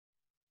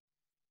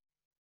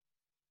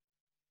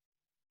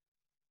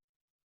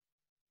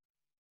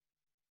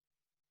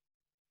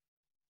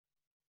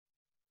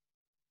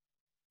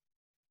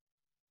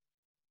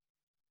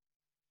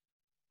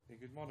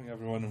Good morning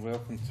everyone and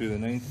welcome to the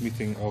 9th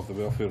meeting of the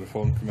Welfare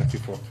Reform Committee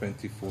for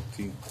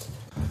 2014.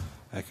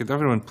 Could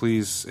everyone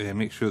please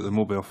make sure that the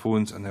mobile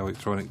phones and the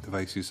electronic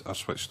devices are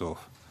switched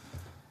off.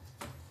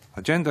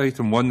 Agenda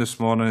item 1 this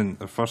morning,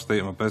 the first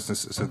item of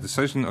business, is a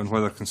decision on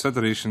whether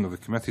consideration of the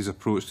committee's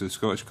approach to the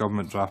Scottish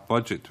Government Draft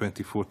Budget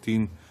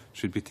 2014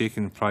 should be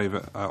taken in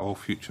private at all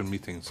future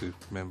meetings. Do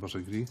members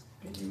agree?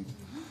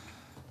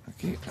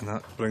 Okay, and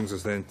that brings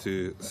us then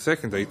to the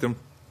second item,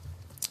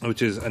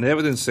 which is an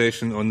evidence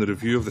session on the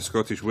review of the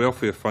Scottish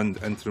Welfare Fund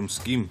interim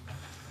scheme.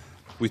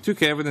 We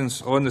took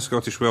evidence on the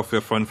Scottish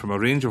Welfare Fund from a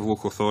range of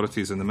local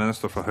authorities and the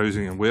Minister for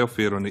Housing and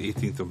Welfare on the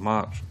 18th of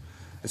March.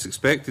 It's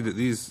expected that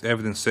these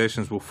evidence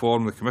sessions will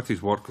form the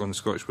committee's work on the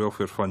Scottish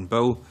Welfare Fund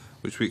Bill,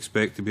 which we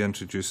expect to be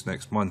introduced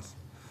next month.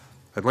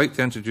 I'd like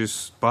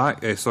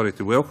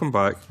to welcome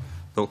back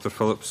Dr.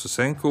 Filip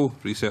Sosenko,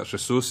 Research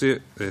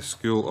Associate,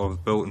 School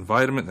of Built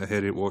Environment at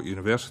Heriot-Watt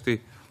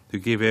University, who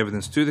gave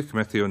evidence to the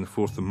committee on the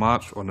 4th of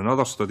March on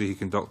another study he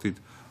conducted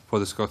for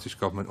the Scottish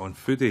Government on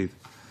food aid.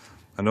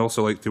 I'd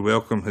also like to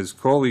welcome his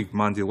colleague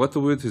Mandy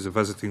Littlewood, who is a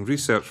visiting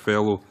research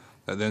fellow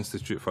at the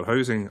Institute for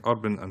Housing,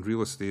 Urban and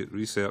Real Estate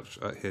Research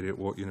at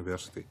Heriot-Watt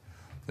University.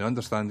 I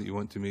understand that you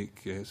want to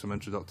make some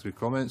introductory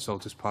comments, so I'll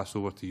just pass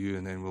over to you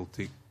and then we'll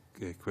take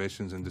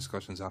questions and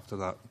discussions after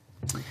that.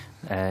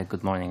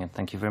 Good morning and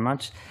thank you very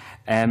much.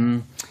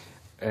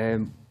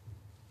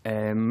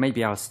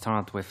 Maybe I'll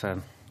start with a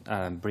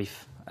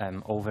brief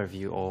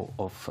overview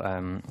of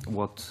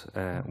what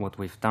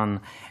we've done.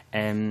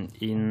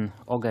 In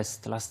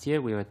August last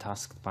year, we were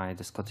tasked by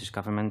the Scottish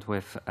Government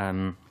with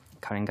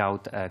carrying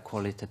out a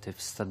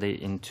qualitative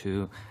study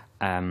into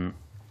how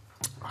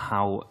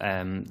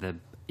the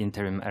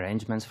interim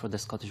arrangements for the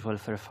Scottish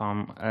Welfare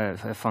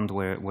Fund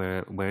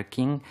were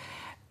working.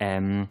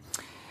 The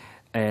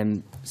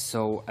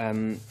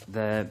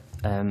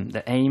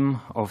aim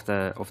of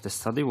the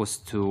study was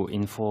to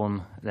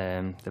inform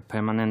the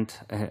permanent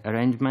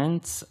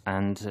arrangements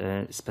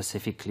and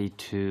specifically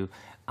to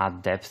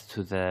add depth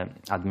to the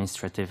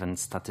administrative and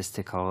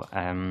statistical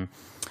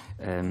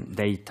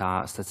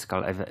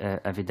statistical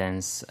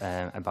evidence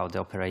about the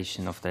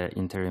operation of the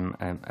interim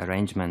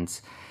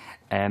arrangements.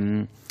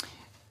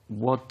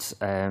 What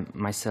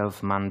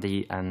myself,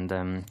 Mandy, and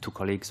two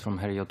colleagues from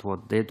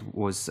Heriot-Watt did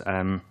was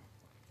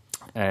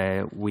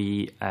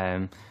we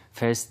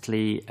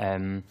firstly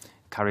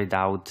carried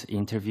out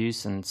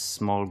interviews and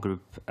small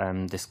group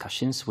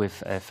discussions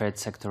with third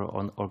sector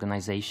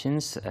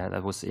organizations.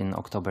 That was in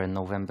October and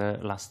November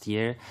last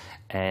year.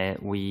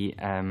 We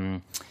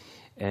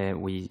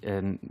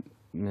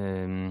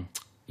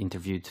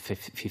interviewed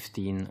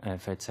 15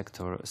 third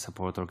sector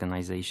support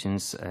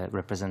organizations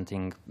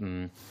representing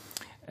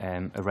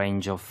a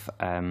range of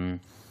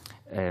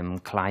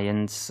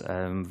clients,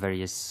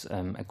 various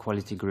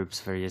equality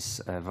groups,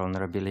 various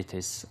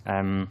vulnerabilities.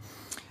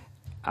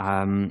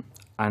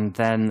 And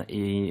then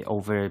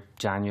over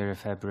January,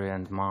 February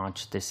and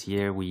March this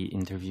year, we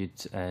interviewed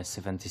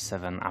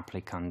 77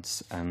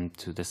 applicants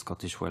to the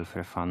Scottish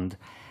Welfare Fund.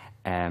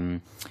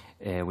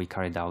 We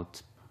carried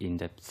out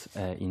in-depth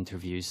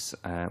interviews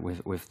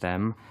with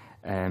them.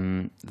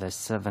 The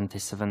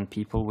 77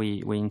 people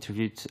we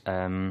interviewed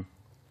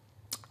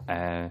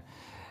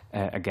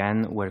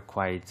again were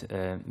quite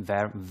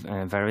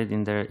varied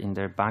in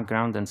their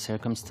background and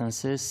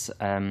circumstances.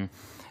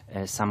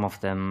 Some of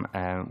them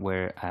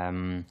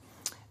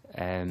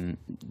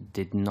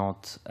did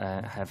not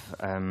have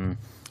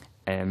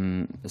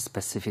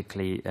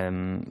specifically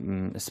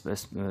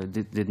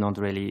did not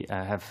really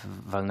have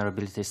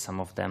vulnerabilities.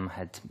 Some of them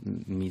had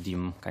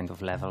medium kind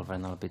of level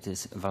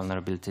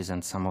vulnerabilities,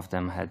 and some of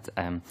them had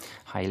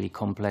highly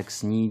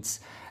complex needs.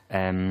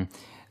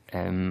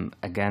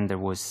 Again, there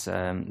was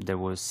a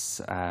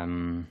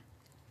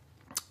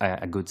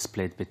good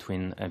split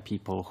between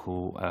people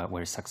who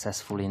were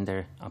successful in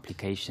their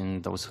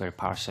application, those who were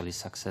partially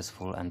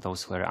successful, and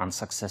those who were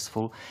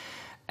unsuccessful.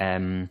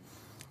 And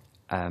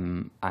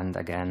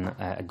again,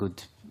 a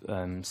good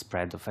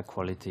spread of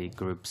equality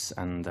groups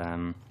and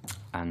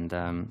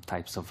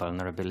types of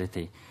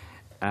vulnerability.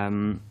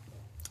 In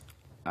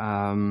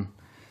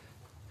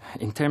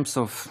terms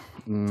of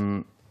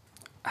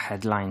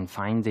headline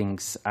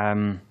findings,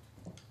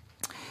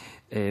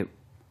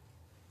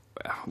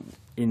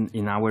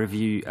 in our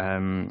view,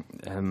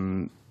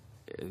 the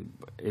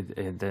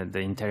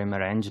interim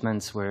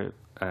arrangements are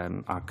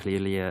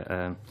clearly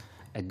a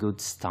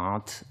good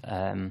start,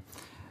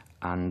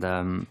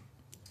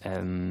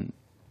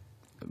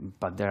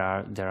 but there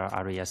are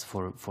areas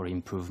for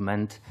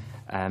improvement.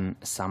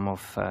 Some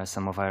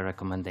of our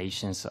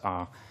recommendations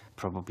are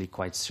probably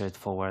quite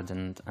straightforward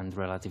and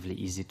relatively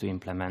easy to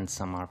implement.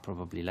 Some are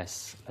probably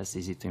less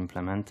easy to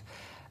implement.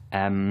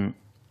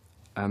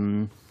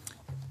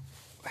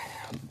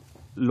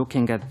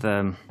 Looking at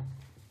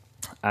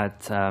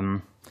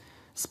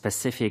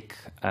specific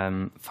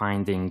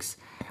findings,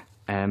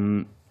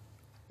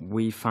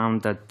 we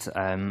found that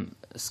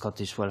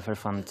Scottish Welfare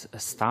Fund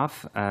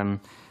staff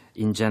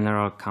in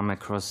general come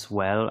across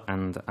well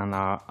and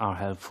are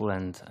helpful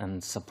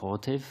and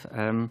supportive.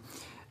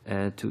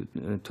 to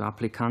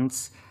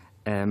applicants.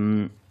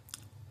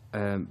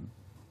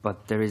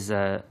 But there is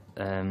a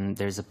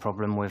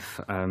problem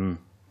with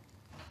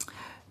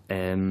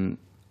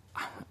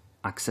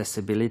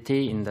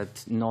accessibility, in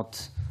that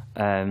not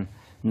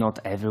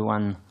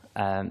everyone,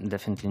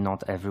 definitely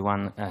not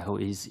everyone who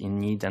is in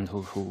need and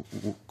who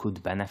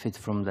could benefit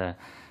from the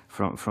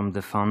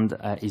fund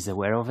is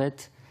aware of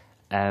it.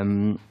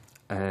 Third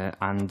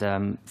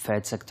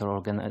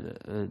sector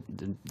the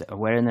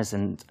awareness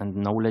and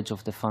knowledge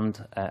of the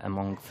fund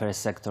among third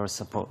sector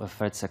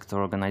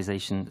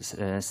organization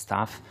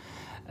staff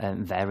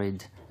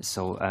varied.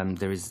 So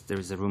there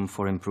is a room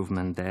for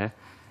improvement there.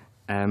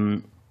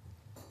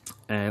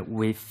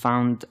 We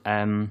found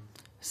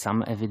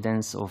some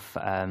evidence of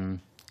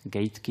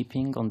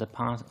gatekeeping on the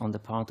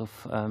part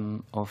of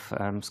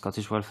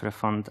Scottish Welfare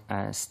Fund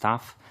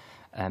staff.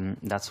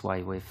 That's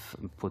why we've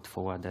put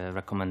forward a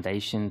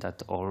recommendation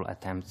that all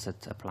attempts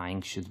at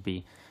applying should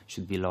be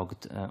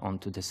logged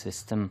onto the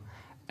system.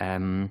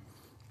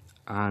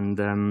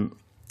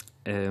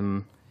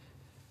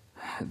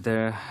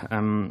 There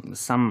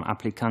some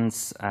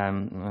applicants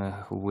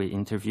who we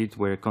interviewed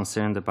were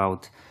concerned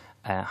about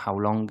how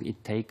long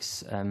it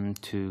takes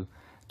to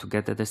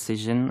get a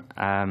decision,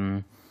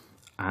 and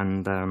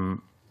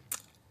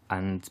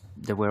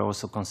there were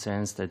also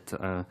concerns that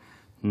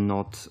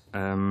not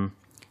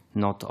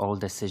all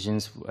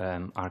decisions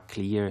are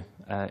clear.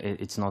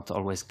 It's not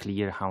always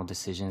clear how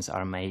decisions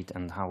are made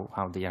and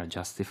how they are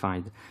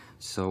justified.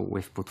 So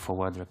we've put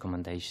forward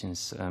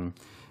recommendations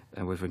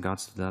with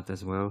regards to that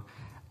as well.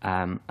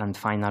 And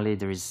finally,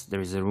 there is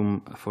a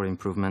room for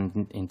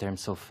improvement in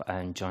terms of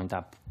joined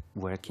up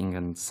working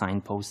and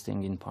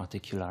signposting in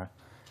particular.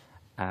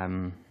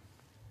 I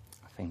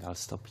think I'll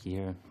stop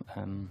here.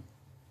 Thank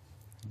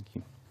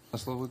you.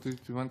 Littlewood, do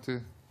you want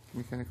to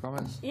make any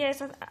comments?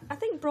 Yes, I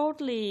think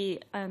broadly,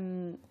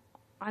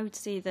 I would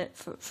say that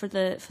for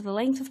the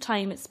length of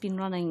time it's been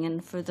running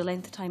and for the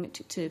length of time it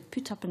took to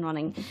put up and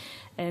running,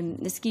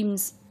 the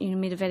scheme's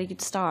made a very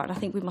good start. I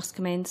think we must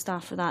commend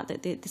staff for that.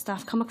 That the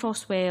staff come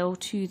across well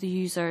to the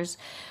users.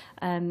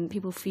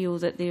 People feel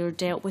that they are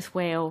dealt with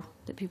well.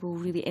 That people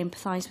really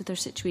empathise with their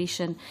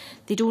situation.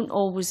 They don't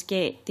always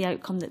get the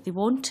outcome that they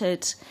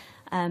wanted,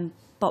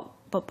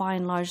 but by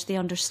and large they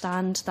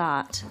understand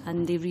that,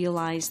 and they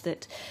realise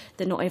that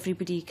not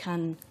everybody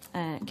can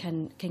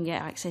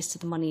get access to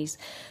the monies.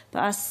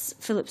 But as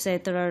Filip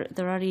said, there are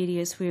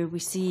areas where we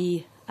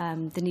see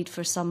the need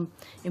for some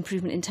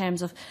improvement in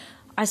terms of,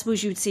 I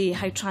suppose you would say,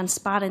 how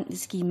transparent the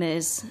scheme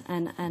is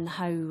and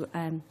how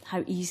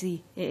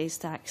easy it is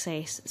to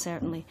access.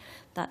 Certainly,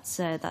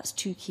 that's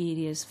two key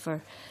areas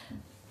for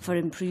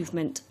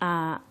improvement.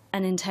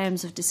 And in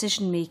terms of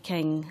decision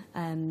making,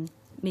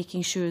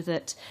 making sure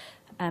that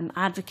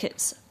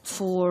advocates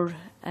for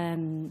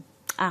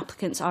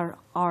applicants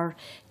are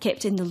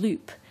kept in the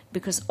loop,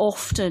 because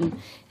often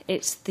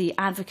it's the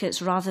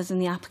advocates rather than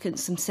the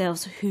applicants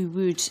themselves who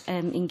would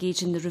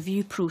engage in the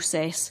review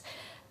process.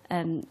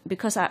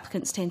 Because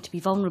applicants tend to be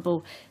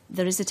vulnerable,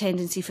 there is a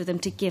tendency for them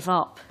to give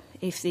up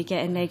if they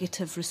get a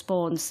negative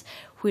response,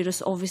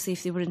 whereas obviously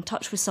if they were in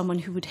touch with someone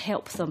who would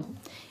help them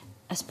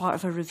as part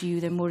of a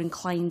review, they're more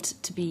inclined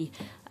to be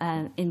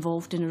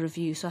involved in a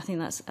review. So I think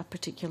that's a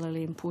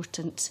particularly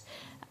important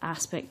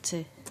aspect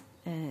to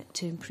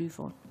improve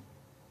on.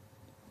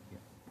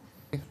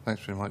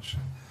 Thanks very much.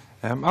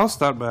 I'll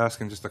start by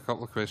asking just a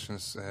couple of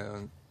questions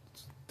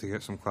to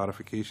get some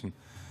clarification.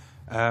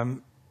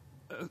 After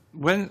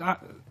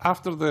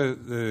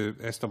the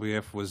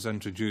SWF was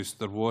introduced,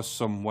 there was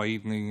some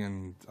widening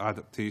and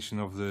adaptation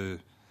of the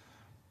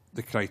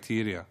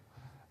criteria.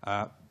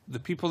 The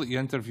people that you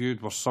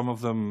interviewed, were some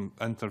of them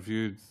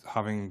interviewed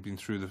having been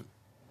through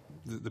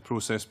the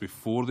process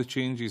before the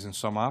changes and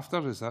some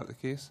after? Is that the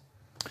case?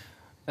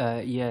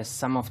 Yes,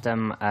 some of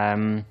them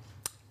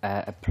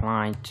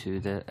applied to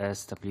the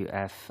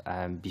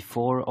SWF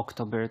before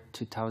October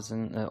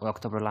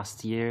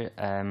last year,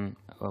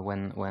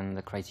 when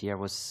the criteria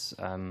was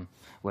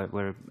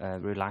were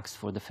relaxed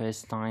for the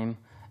first time.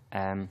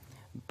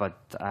 But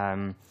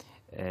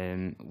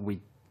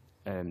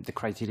the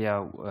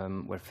criteria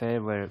were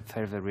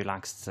further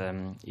relaxed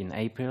in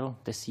April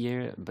this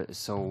year. But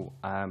so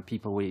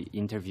people we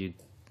interviewed,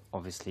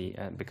 obviously,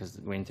 because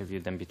we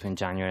interviewed them between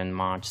January and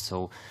March.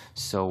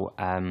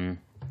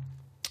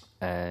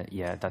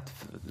 Yeah, that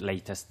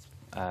latest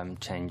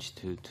change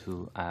to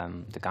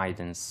the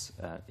guidance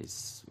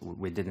is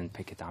we didn't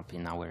pick it up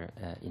in our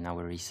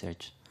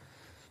research.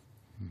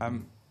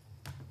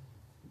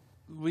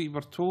 We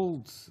were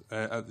told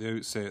at the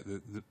outset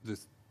that the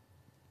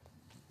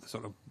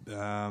sort of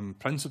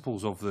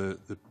principles of the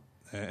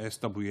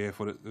SWF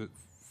were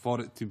for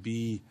it to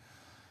be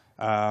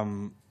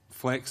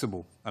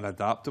flexible and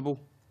adaptable.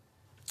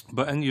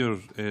 But in your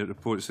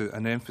report, it says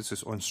an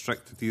emphasis on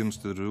strict adherence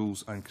to the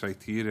rules and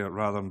criteria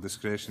rather than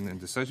discretion in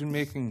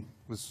decision-making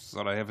was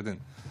sort of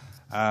evident.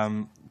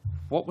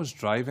 What was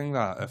driving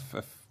that?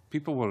 If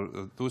people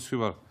were, those who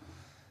were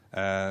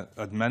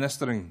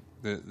administering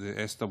the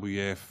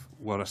SWF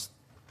were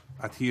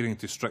adhering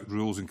to strict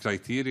rules and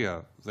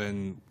criteria,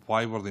 then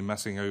why were they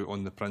missing out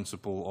on the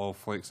principle of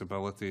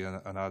flexibility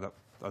and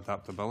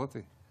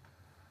adaptability?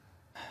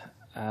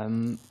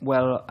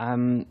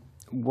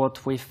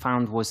 What we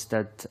found was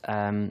that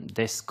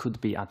this could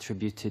be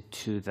attributed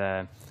to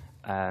the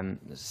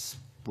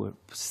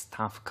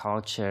staff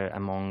culture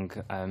among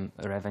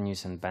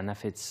revenues and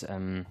benefits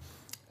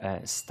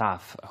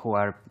staff who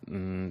are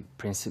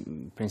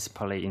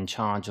principally in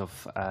charge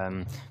of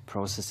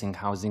processing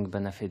housing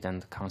benefit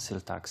and council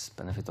tax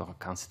benefit or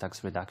council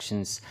tax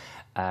reductions,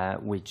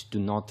 which do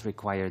not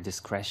require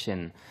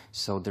discretion.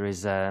 So there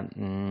is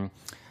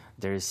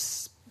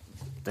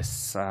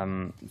this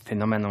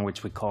phenomenon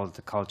which we call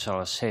the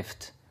cultural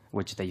shift,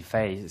 which they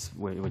face.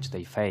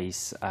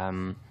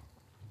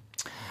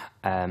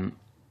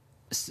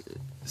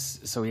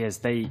 So yes,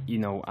 they,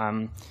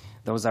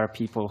 those are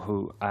people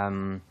who,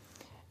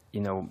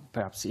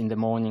 perhaps in the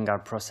morning are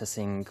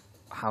processing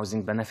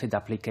housing benefit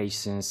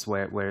applications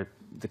where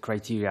the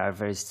criteria are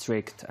very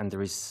strict and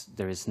there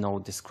is no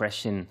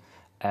discretion.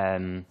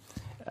 And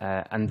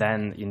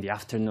then in the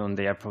afternoon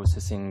they are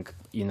processing,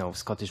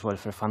 Scottish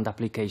Welfare Fund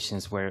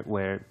applications where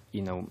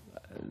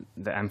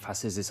the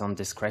emphasis is on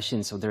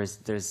discretion. So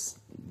there's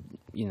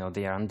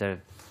they are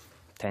under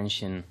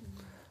tension.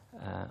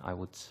 I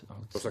would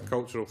it's a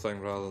cultural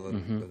thing rather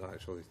than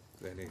actually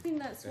any. I think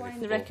that's why in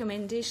the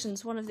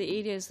recommendations, one of the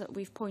areas that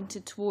we've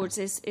pointed towards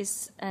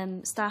is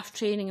staff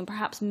training and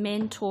perhaps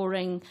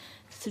mentoring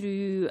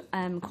through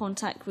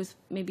contact with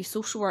maybe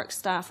social work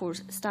staff or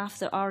staff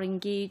that are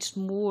engaged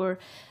more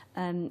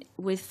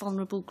with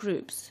vulnerable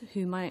groups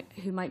who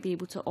might be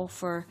able to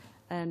offer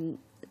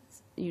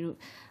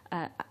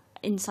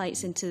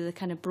insights into the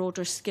kind of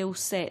broader skill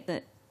set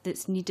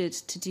that's needed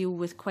to deal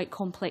with quite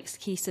complex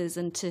cases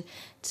and to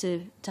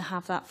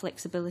have that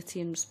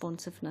flexibility and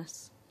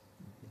responsiveness.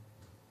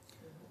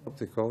 Up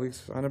to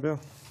colleagues, Annabelle.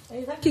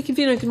 Thank you,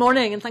 Convener. Good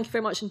morning, and thank you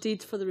very much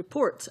indeed for the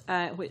report,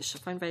 which I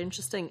found very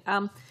interesting.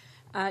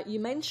 You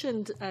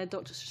mentioned,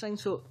 Dr.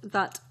 Sosenko,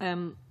 that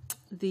in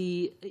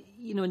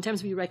terms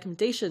of your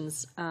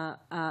recommendations,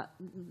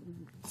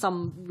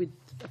 some would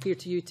appear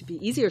to you to be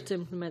easier to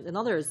implement than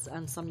others,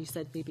 and some you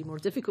said may be more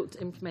difficult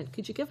to implement.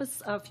 Could you give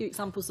us a few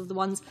examples of the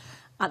ones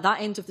at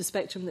that end of the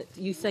spectrum that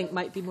you think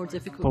might be more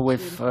difficult? Well,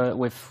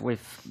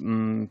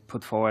 we've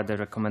put forward a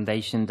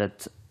recommendation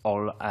that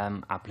all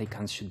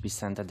applicants should be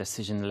sent a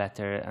decision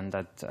letter, and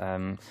that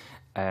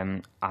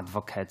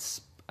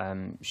advocates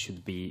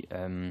should be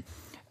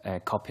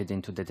copied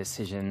into the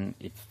decision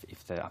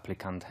if the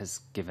applicant has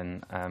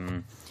given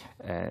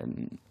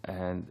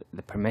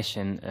the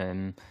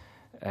permission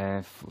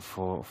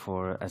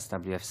for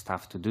SWF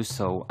staff to do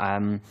so.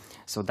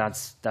 So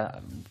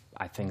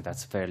I think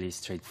that's fairly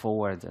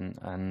straightforward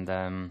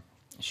and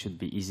should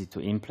be easy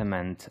to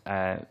implement.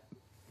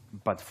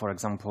 But for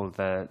example,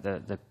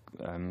 the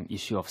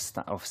issue of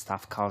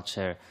staff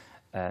culture,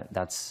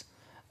 that's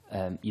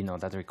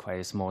that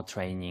requires more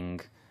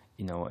training.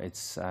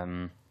 It's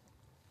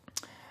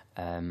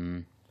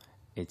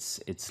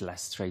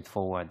less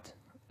straightforward.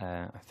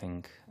 I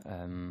think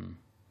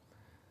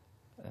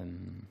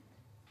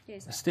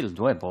Yes. still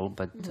doable,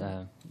 but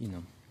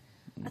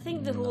I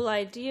think the whole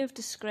idea of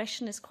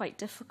discretion is quite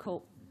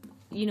difficult.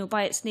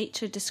 By its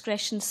nature,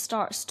 discretion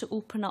starts to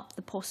open up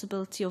the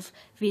possibility of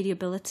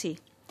variability.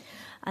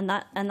 And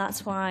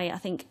that's why I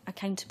think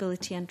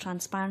accountability and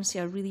transparency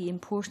are really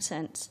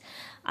important.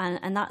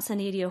 And that's an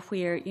area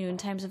where, in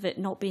terms of it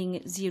not being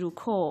at zero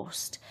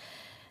cost,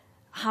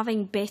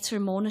 having better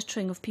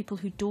monitoring of people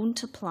who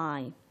don't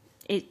apply,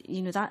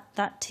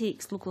 that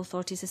takes local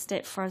authorities a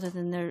step further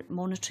than they're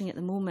monitoring at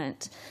the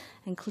moment.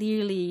 And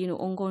clearly,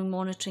 ongoing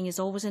monitoring is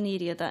always an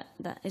area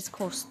that is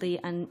costly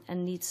and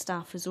needs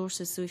staff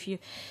resources. So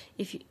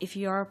if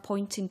you are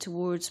pointing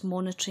towards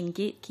monitoring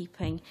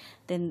gatekeeping,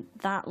 then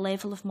that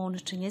level of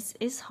monitoring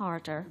is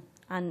harder,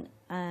 and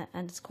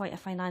it's quite a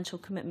financial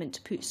commitment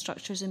to put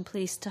structures in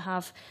place to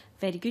have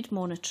very good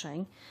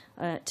monitoring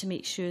to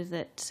make sure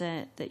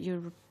that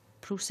your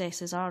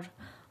processes are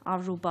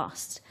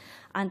robust.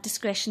 And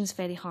discretion is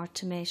very hard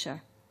to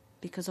measure,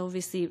 because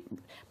obviously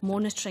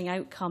monitoring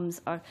outcomes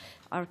are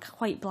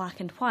quite black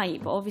and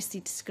white, but obviously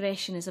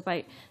discretion is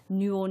about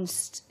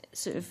nuanced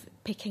sort of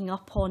picking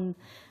up on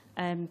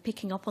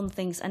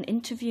things and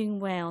interviewing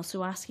well.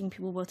 So asking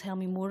people, well, tell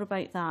me more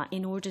about that,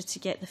 in order to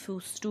get the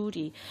full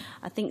story.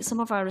 I think some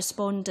of our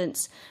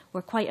respondents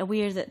were quite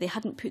aware that they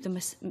hadn't put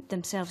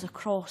themselves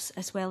across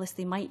as well as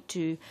they might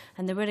do,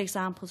 and there were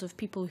examples of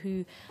people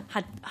who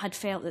had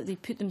felt that they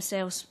put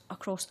themselves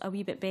across a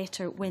wee bit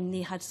better when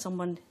they had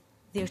someone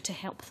there to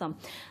help them.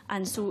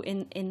 And so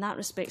in that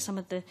respect, some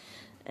of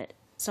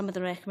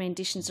the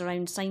recommendations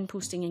around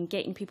signposting and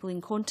getting people in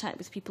contact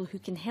with people who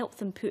can help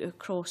them put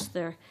across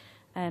their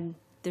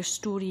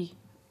story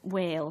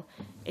well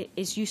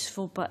is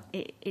useful, but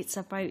it's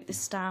about the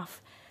staff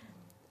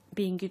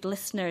being good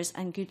listeners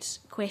and good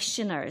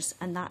questioners,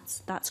 and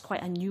that's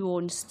quite a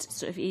nuanced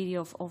sort of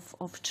area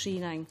of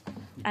training,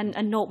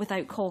 and not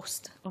without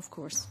cost, of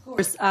course. Of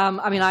course.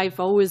 I mean, I've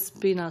always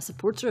been a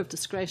supporter of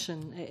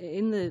discretion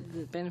in the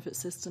benefit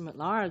system at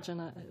large, and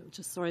I'm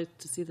just sorry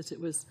to see that it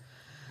was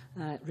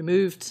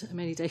removed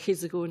many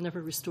decades ago and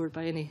never restored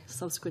by any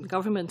subsequent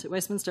government at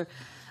Westminster.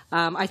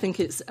 I think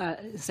it's an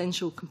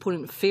essential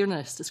component of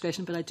fairness,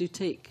 discretion, but I do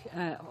take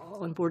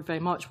on board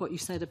very much what you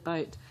said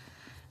about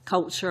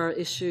culture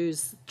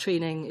issues,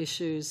 training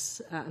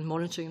issues, and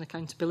monitoring and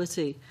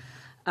accountability.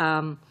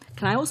 Can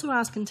I also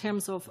ask, in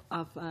terms of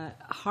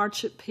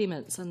hardship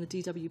payments and the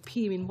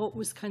DWP, I mean, what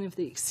was kind of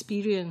the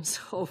experience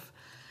of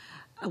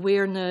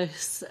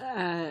awareness,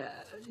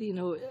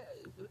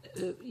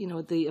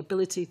 the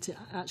ability to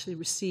actually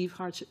receive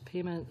hardship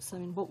payments? I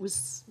mean, what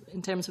was,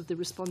 in terms of the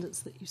respondents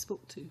that you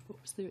spoke to,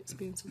 what was their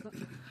experience of that?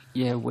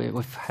 Yeah,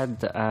 we've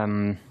had,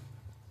 I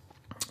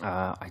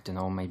don't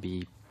know,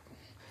 maybe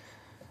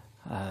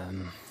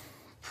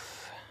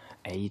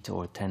 8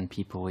 or 10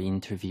 people we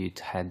interviewed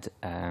had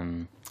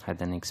an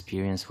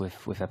experience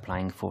with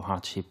applying for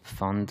hardship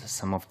fund.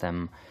 Some of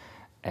them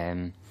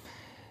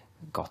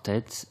got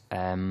it,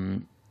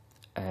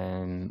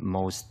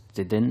 most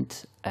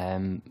didn't,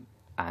 and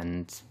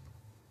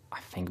I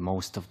think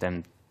most of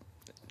them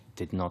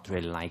did not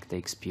really like the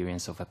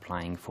experience of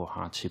applying for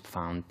hardship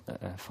fund.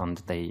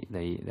 They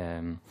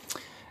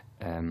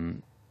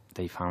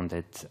found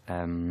it,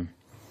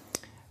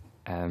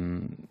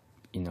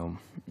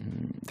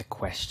 the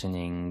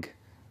questioning,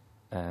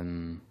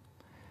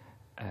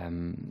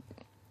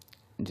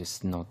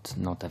 just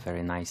not a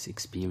very nice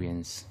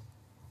experience.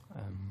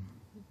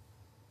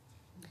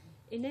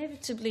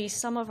 Inevitably,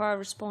 some of our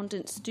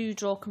respondents do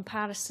draw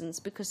comparisons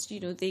because,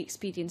 they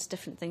experience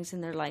different things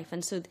in their life.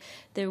 And so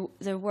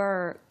there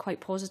were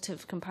quite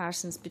positive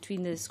comparisons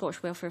between the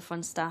Scottish Welfare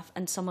Fund staff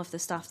and some of the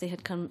staff they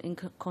had come in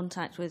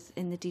contact with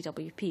in the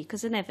DWP,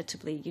 because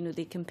inevitably,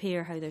 they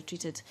compare how they're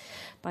treated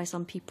by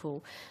some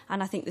people.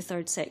 And I think the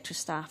third sector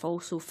staff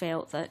also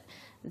felt that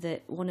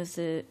one of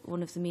the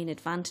main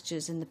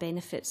advantages and the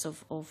benefits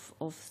of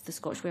the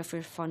Scottish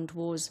Welfare Fund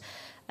was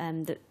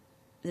that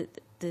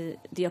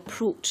the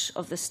approach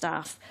of the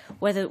staff,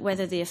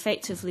 whether they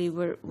effectively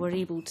were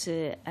able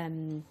to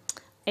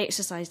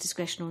exercise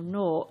discretion or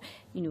not,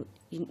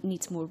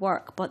 needs more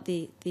work. But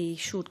they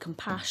showed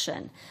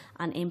compassion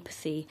and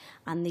empathy,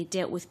 and they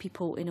dealt with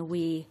people in a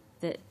way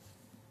that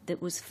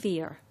was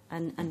fair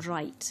and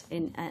right.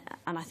 And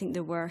I think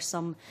there were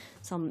some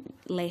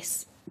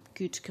less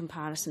good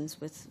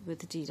comparisons with the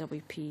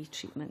DWP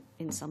treatment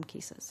in some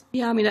cases.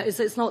 Yeah, I mean,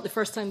 it's not the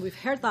first time we've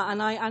heard that,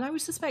 and I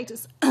would suspect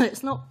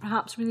it's not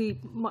perhaps really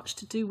much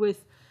to do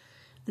with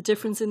the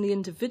difference in the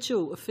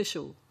individual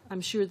official.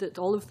 I'm sure that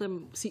all of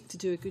them seek to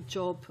do a good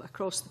job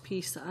across the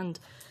piece and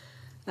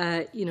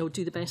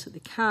do the best that they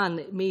can.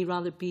 It may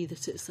rather be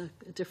that it's a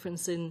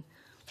difference in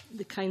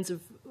the kinds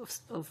of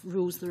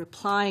rules they're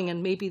applying,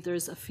 and maybe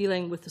there's a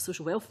feeling with the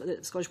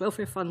Scottish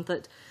Welfare Fund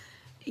that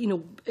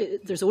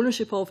there's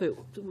ownership of it.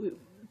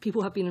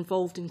 People have been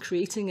involved in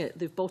creating it,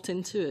 they've bought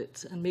into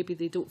it, and maybe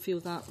they don't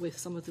feel that with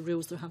some of the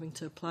rules they're having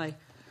to apply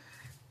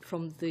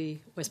from the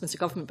Westminster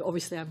Government. But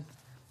obviously I'm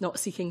not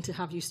seeking to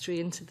have you stray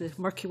into the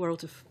murky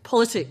world of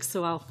politics,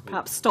 so I'll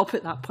perhaps stop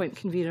at that point,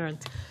 convener, and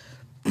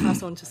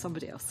pass on to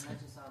somebody else.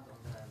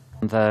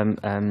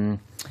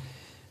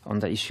 On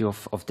the issue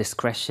of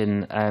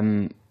discretion,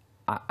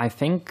 I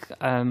think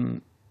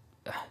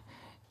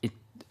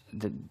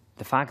the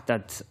fact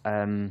that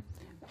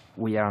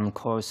we are on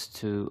course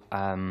to,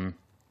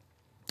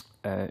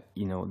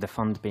 the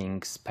fund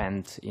being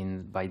spent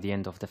by the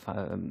end of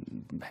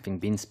having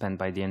been spent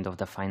by the end of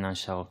the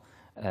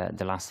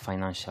last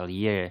financial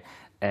year.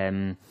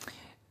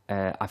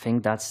 I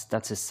think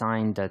that's a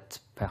sign that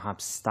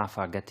perhaps staff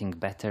are getting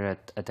better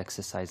at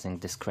exercising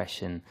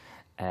discretion,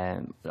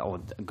 or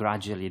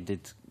gradually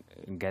did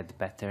get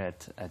better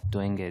at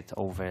doing it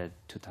over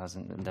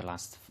the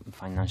last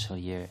financial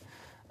year.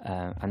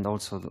 And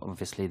also,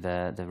 obviously,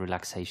 the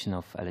relaxation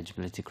of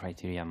eligibility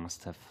criteria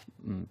must have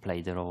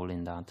played a role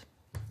in that.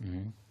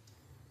 Mm-hmm.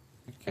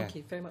 Okay. Thank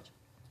you very much.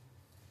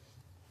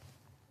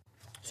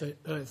 So,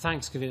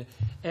 thanks, Convener.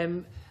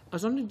 I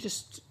was wondering,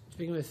 just to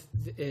begin with,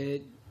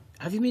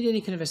 have you made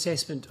any kind of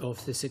assessment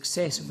of the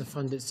success of the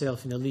fund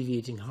itself in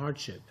alleviating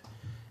hardship?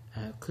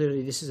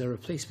 Clearly, this is a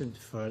replacement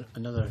for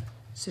another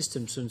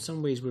system, so in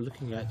some ways we're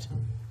looking at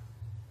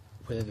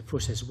whether the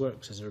process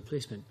works as a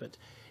replacement, but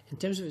in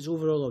terms of its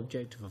overall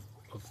objective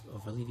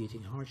of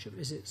alleviating hardship,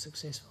 is it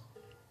successful?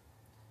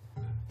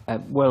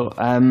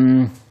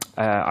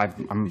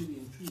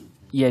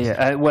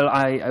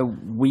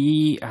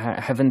 We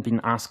haven't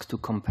been asked to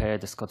compare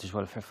the Scottish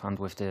Welfare Fund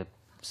with the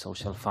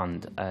Social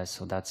Fund,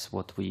 so that's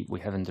what we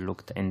haven't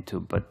looked into.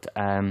 But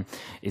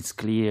it's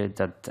clear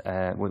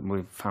that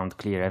we've found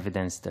clear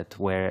evidence that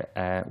where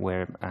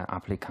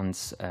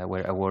applicants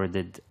were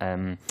awarded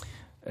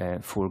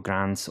full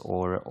grants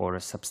or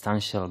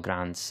substantial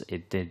grants,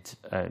 it did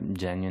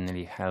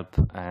genuinely help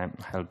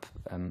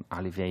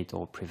alleviate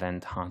or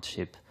prevent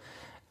hardship.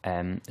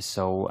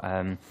 So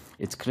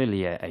it's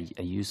clearly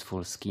a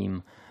useful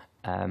scheme,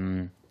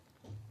 and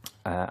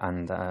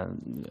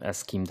a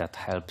scheme that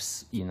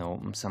helps,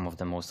 some of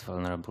the most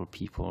vulnerable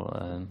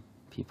people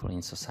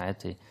in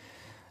society.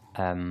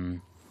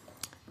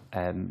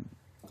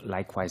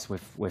 Likewise,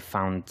 we've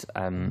found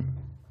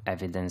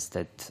evidence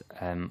that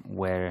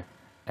where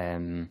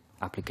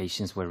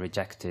applications were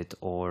rejected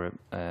or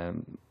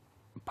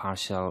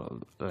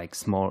partial, like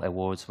small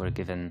awards were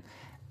given,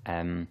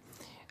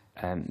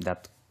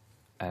 that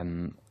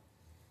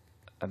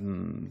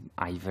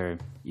either,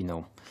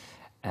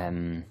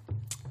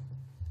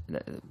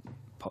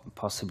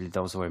 possibly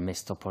those were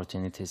missed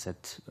opportunities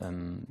at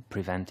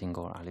preventing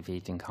or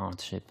alleviating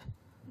hardship.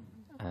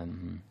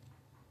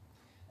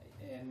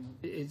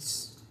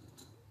 It's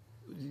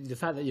the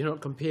fact that you're not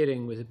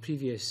comparing with the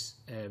previous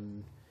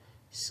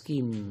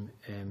scheme.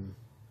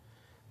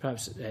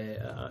 Perhaps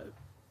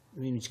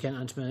maybe you can't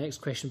answer my next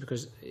question,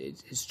 because it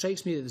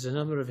strikes me that there's a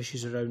number of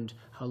issues around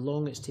how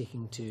long it's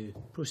taking to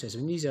process. I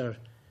mean,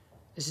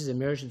 this is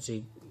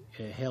emergency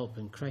help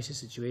in crisis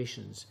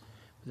situations,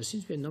 but there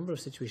seems to be a number of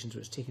situations where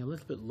it's taking a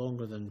little bit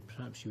longer than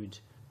perhaps you would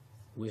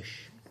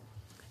wish.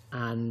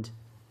 And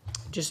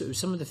just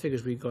some of the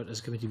figures we got as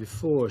a committee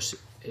before,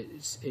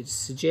 it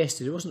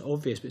suggested, it wasn't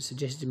obvious, but it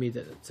suggested to me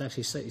that it's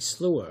actually slightly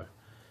slower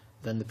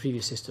than the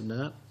previous system. Now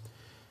that,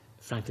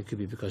 frankly, could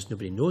be because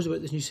nobody knows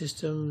about this new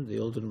system. The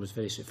old one was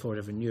very straightforward,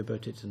 everyone knew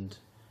about it, and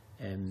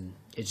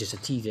it's just a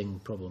teething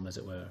problem, as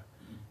it were.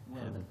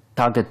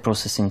 Target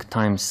processing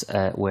times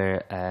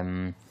were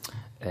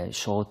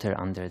shorter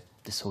under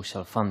the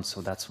social fund, so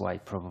that's why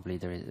probably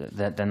there is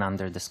than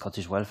under the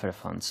Scottish Welfare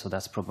Fund. So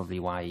that's probably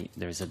why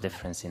there is a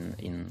difference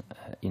in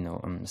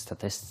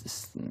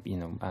statistics,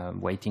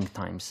 waiting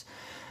times.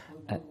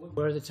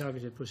 Where are the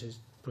targeted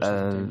processing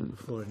time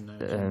before and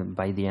now?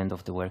 By the end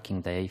of the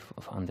working day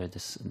under the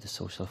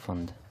social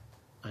fund.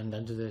 And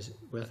under the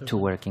welfare 2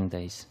 fund? working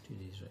days. 2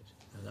 days, right.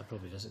 And that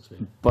probably does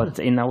explain. But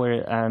in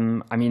our,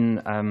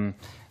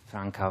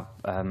 Franca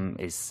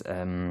is,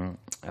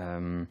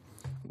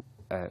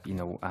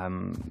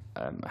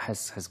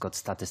 has got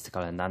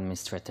statistical and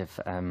administrative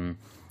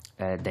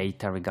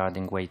data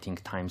regarding waiting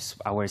times.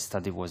 Our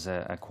study was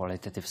a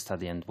qualitative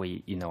study, and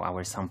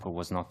our sample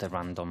was not a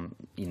random,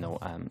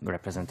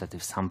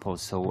 representative sample.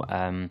 So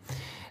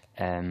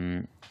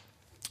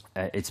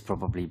it's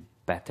probably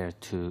better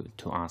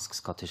to ask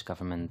Scottish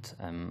Government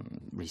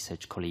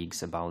research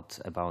colleagues about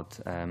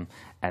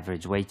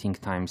average waiting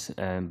times.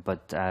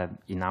 But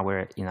in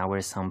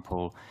our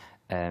sample,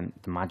 the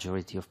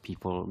majority of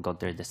people got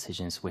their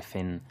decisions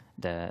within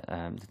the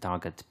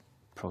target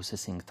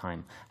processing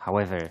time.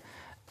 However,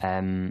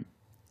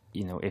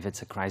 if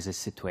it's a crisis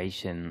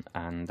situation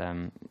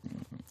and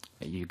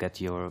you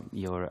get your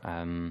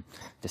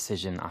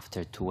decision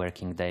after 2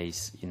 working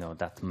days,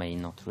 that may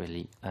not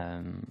really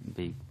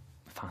be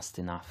fast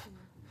enough.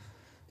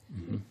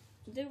 Mm-hmm.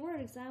 There were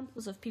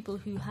examples of people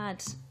who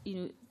had,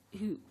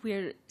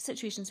 where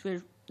situations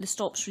where the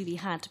stops really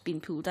had been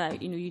pulled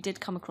out. You did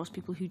come across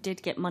people who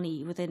did get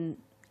money within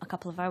a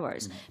couple of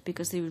hours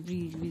because they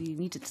really, really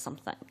needed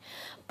something.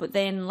 But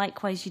then,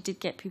 likewise, you did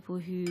get people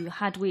who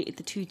had waited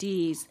the 2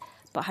 days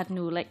but had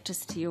no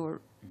electricity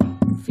or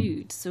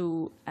food.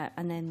 So,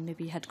 and then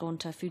maybe had gone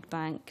to a food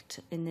bank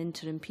in the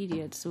interim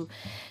period. So,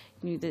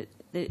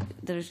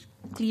 there's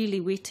clearly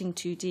waiting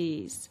 2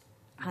 days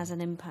has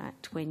an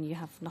impact when you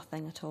have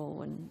nothing at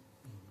all, and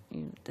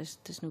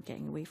there's no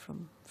getting away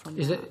from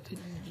Is that. it,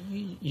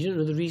 you don't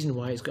know the reason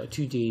why it's got a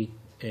 2-day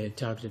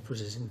targeted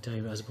processing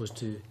time as opposed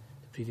to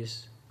the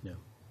previous? No.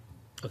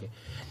 Okay.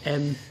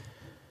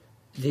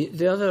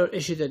 The other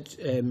issue that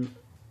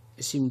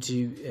seemed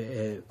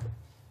to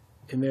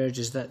emerge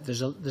is that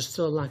there's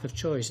still a lack of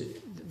choice.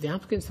 The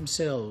applicants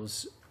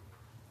themselves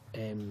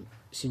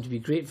seem to be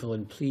grateful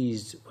and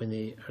pleased when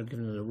they are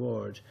given an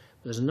award.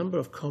 But there's a number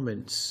of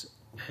comments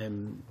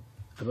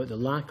about the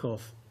lack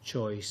of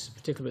choice,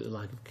 particularly about the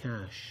lack of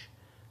cash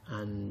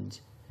and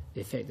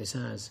the effect this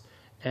has.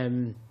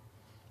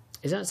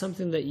 Is that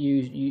something that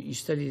you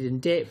studied in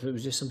depth, or it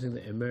was just something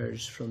that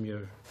emerged from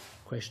your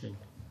questioning?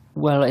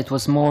 Well, it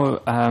was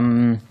more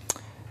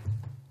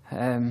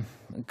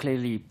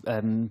clearly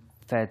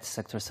third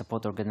sector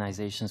support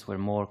organizations were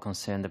more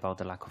concerned about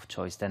the lack of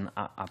choice than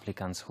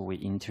applicants who we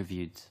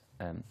interviewed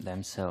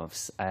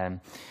themselves.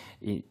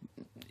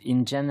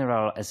 In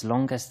general, as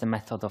long as the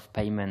method of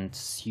payment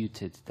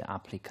suited the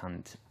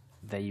applicant,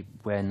 they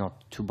were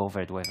not too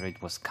bothered whether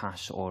it was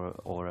cash or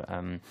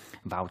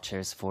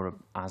vouchers for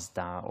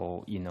Asda,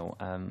 or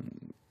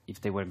if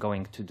they were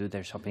going to do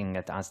their shopping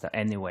at Asda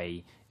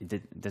anyway,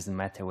 it doesn't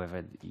matter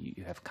whether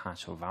you have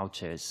cash or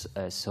vouchers.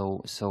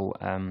 So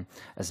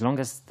as long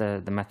as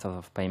the method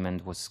of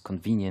payment was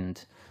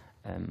convenient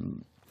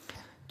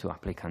to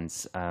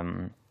applicants,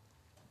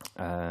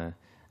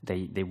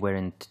 they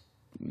weren't.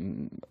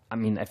 I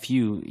mean, a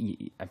few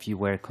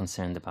were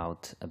concerned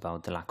about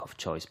the lack of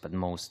choice, but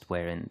most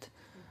weren't.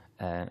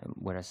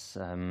 Whereas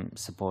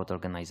support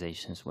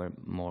organizations were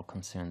more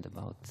concerned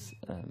about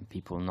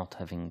people not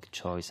having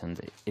choice, and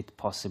it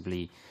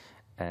possibly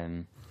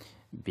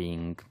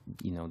being,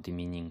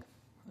 demeaning.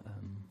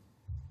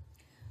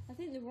 I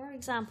think there were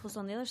examples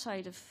on the other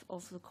side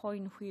of the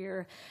coin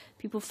where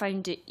people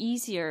found it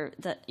easier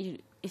that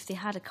if they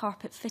had a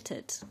carpet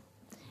fitted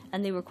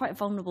and they were quite a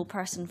vulnerable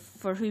person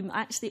for whom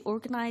actually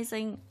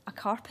organising a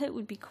carpet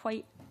would be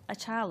quite a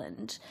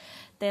challenge,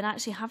 then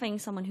actually having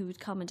someone who would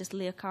come and just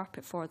lay a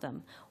carpet for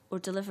them or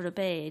deliver a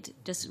bed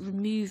just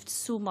removed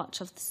so much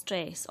of the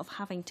stress of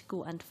having to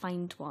go and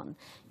find one,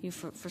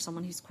 for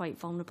someone who's quite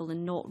vulnerable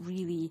and not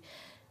really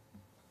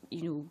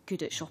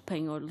good at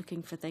shopping or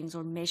looking for things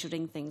or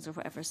measuring things or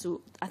whatever.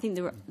 So I think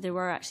there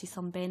were actually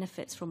some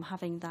benefits from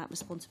having that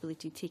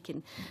responsibility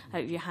taken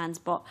out of your hands.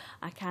 But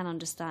I can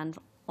understand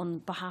on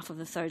behalf of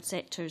the third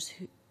sector's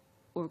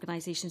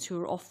organisations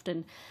who are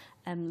often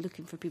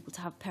looking for people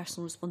to have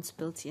personal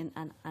responsibility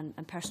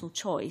and personal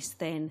choice,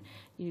 then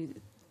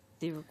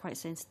they were quite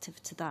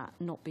sensitive to that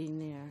not being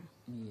there.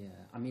 Yeah,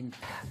 I mean,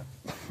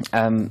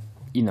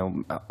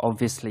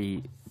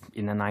 obviously,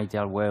 in an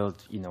ideal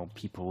world,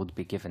 people would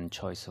be given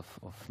choice of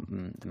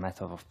the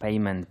method of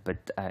payment,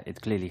 but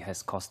it clearly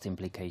has cost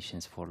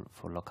implications for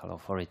local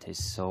authorities.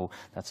 So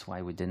that's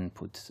why we didn't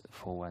put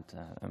forward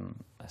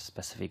a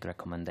specific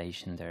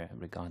recommendation there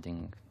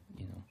regarding,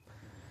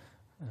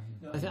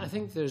 No, I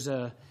think there's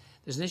an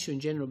issue in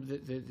general.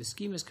 The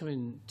scheme is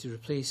coming to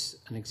replace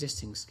an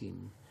existing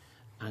scheme,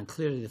 and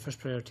clearly the first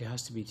priority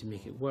has to be to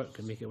make it work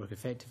and make it work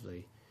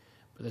effectively.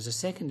 But there's a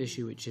second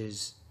issue, which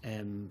is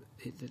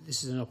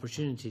this is an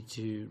opportunity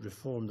to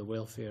reform the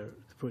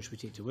approach we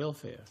take to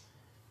welfare.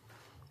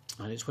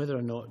 And it's whether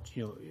or not,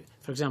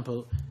 for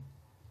example,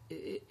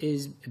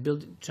 is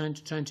trying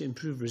to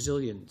improve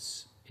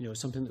resilience,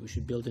 something that we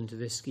should build into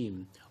this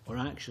scheme, or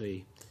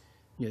actually,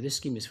 this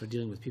scheme is for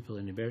dealing with people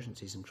in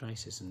emergencies and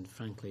crisis, and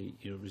frankly,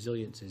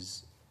 resilience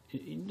is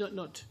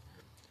not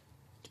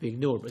to be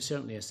ignored, but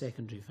certainly a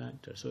secondary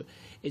factor. So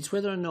it's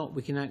whether or not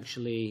we can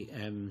actually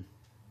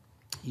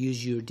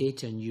use your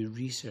data and your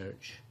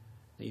research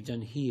that you've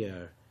done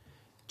here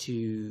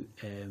to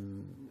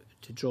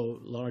draw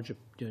larger,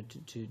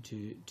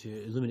 to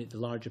illuminate the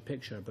larger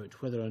picture about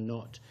whether or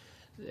not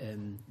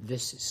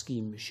this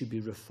scheme should be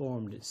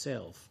reformed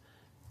itself.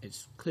 It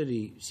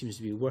clearly seems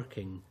to be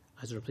working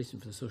as a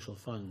replacement for the social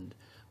fund,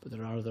 but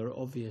there are other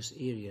obvious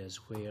areas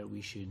where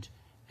we should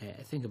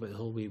think about the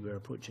whole way we're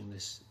approaching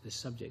this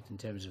subject in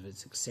terms of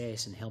its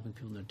success in helping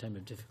people in their time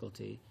of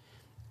difficulty,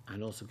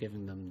 and also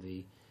giving them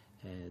the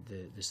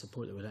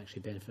support that would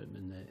actually benefit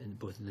them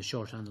both in the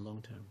short and the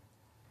long term.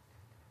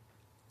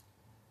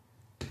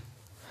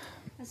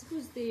 I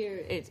suppose there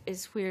it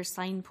is where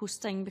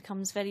signposting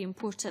becomes very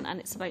important,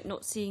 and it's about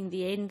not seeing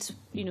the end.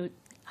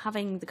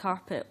 Having the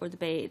carpet or the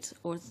bed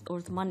or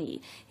the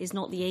money is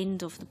not the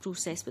end of the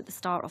process, but the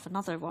start of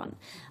another one,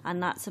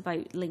 and that's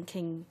about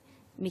making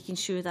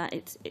sure that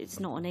it's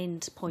not an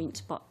end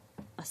point, but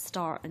a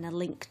start and a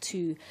link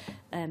to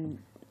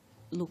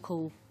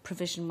local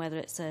provision, whether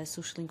it's a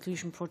social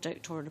inclusion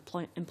project or an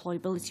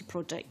employability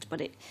project,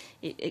 but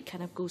it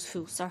kind of goes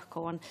full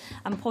circle,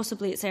 and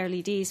possibly it's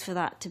early days for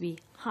that to be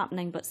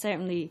happening, but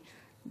certainly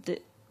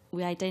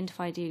we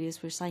identified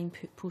areas where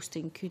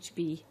signposting could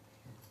be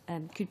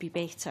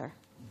better.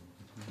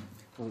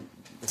 Well,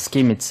 the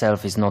scheme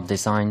itself is not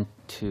designed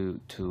to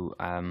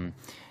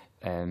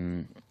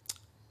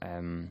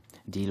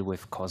deal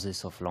with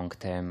causes of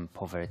long-term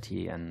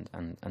poverty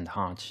and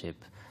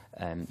hardship,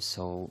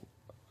 so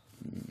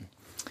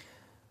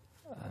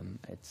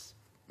it's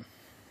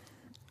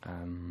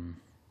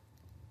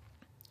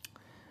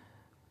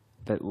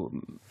but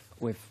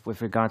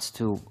with regards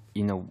to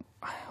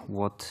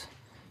what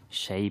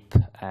shape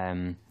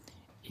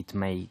it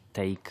may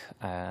take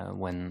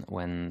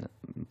when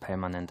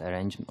permanent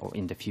arrangement, or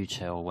in the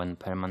future, or when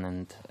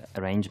permanent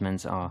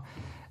arrangements are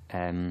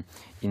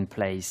in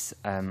place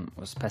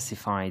or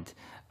specified.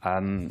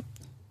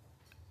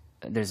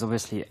 There's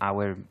obviously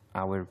our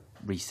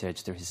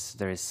research. There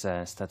is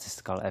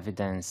statistical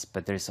evidence,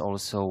 but there's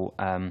also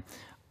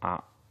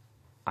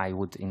I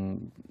would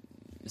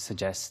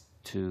suggest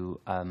to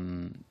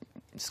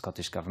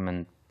Scottish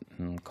Government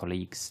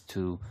colleagues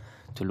to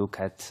look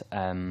at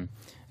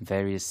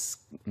various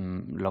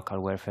local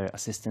welfare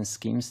assistance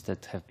schemes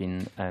that have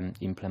been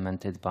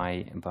implemented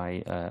by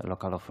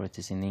local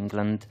authorities in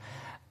England,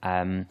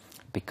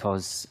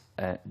 because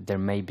there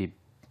may be,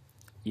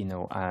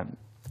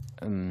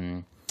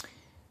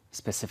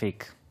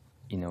 specific,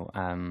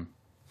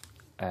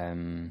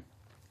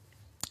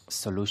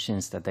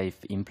 solutions that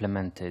they've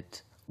implemented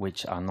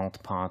which are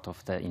not part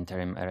of the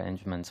interim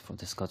arrangements for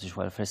the Scottish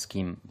welfare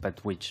scheme, but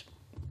which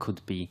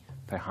could be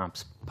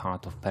perhaps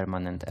part of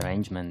permanent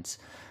arrangements.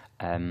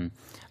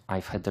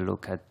 I've had a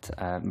look at,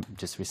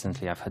 just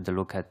recently, I've had a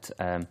look at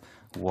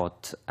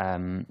what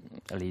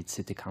Leeds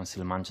City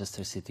Council,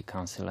 Manchester City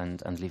Council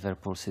and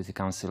Liverpool City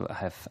Council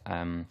have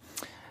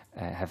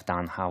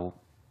done,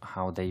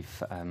 how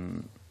they've,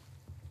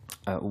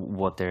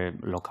 what their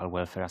local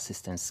welfare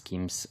assistance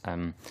schemes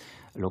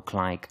look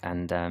like,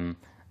 and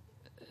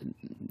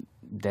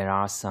there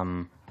are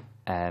some,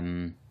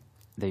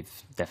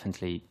 they've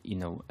definitely,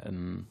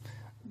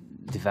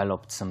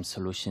 developed some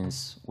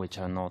solutions which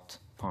are not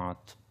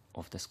part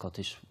of the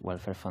Scottish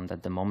Welfare Fund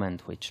at the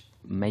moment, which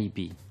may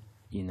be,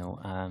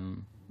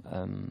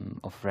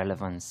 of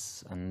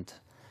relevance and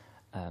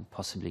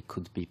possibly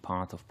could be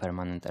part of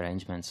permanent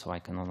arrangements. So I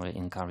can only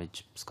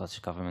encourage Scottish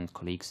Government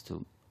colleagues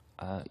to,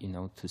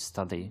 to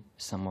study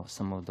some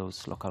of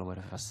those local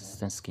welfare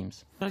assistance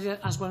schemes. Can I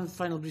just ask one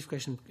final brief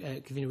question,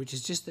 Convener, which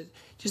is just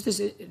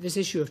this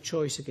issue of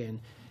choice again.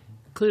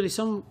 Clearly,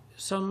 some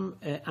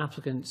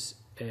applicants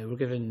were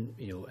given,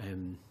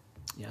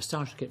 a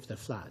starter kit for their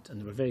flat, and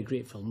they were very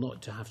grateful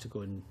not to have to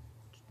go and,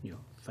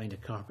 find a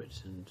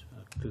carpet and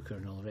a cooker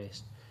and all the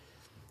rest.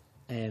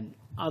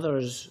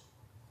 Others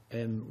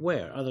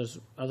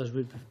others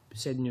would have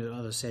said,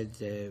 others said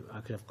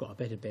I could have got a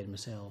better bed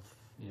myself,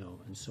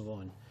 and so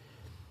on.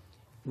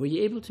 Were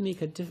you able to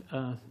make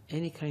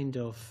any kind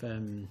of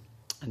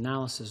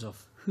analysis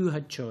of who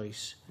had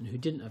choice and who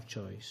didn't have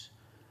choice,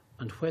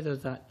 and whether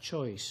that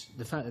choice,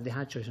 the fact that they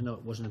had choice or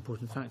not, was an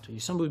important factor?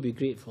 Some would be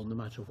grateful no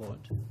matter what.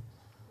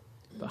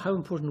 But how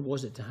important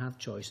was it to have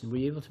choice? And were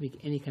you able to make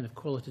any kind of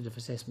qualitative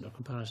assessment or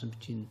comparison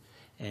between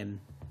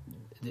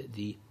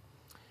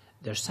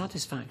their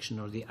satisfaction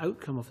or the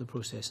outcome of the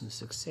process and the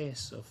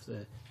success of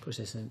the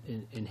process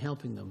in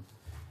helping them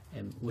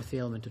with the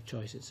element of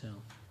choice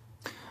itself?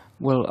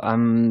 Well,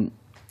 I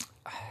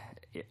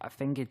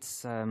think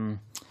it's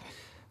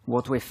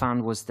what we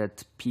found was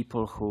that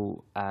people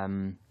who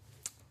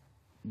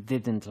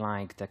didn't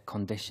like the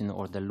condition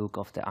or the look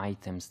of the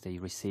items they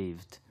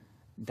received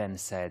then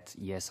said,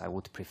 yes, I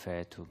would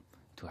prefer to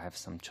have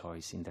some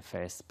choice in the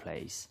first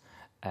place.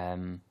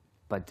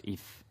 But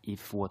if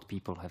what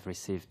people have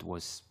received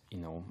was,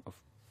 of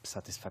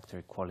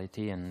satisfactory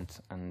quality and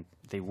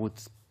they would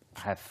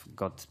have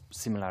got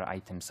similar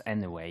items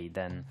anyway,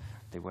 then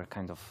they were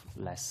kind of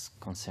less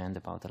concerned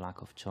about the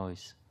lack of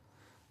choice.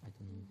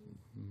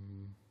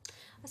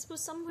 I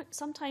suppose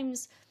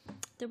sometimes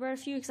there were a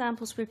few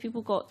examples where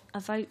people got a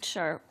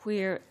voucher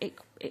where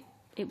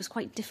it was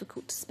quite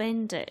difficult to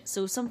spend it.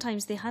 So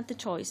sometimes they had the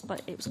choice,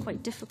 but it was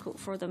quite difficult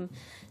for them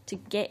to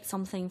get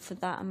something for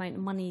that amount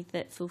of money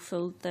that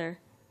fulfilled their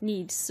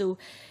needs. So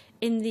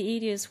in the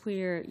areas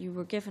where you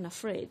were given a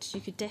fridge,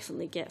 you could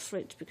definitely get a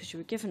fridge because you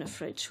were given a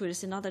fridge,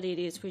 whereas in other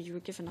areas where you were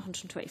given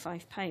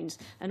 £125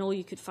 and all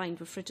you could find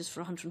were fridges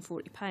for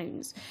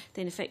 £140,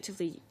 then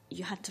effectively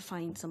you had to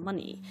find some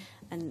money,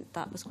 and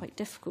that was quite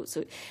difficult.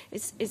 So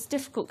it's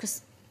difficult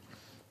because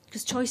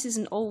choice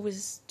isn't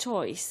always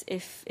choice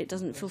if it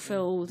doesn't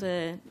fulfil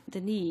the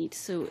need.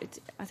 So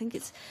I think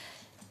it's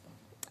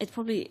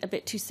probably a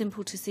bit too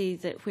simple to say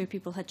that where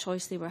people had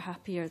choice they were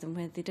happier than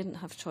where they didn't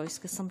have choice,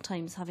 because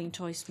sometimes having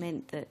choice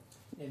meant that...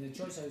 Yeah, the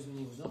choice I was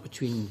meaning was not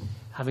between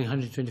having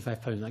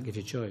 £125 and that gives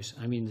you choice.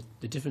 I mean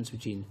the difference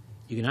between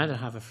you can either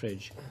have a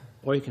fridge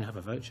or you can have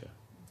a voucher.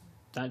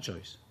 That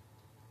choice.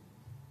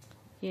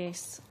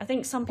 Yes, I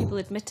think some people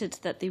admitted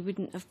that they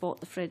wouldn't have bought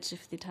the fridge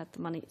if they'd had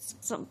the money.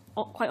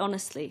 Quite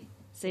honestly,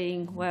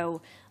 saying,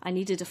 well, I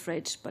needed a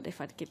fridge, but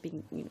if I'd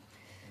been,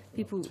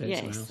 people,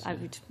 yes, I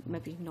would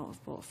maybe not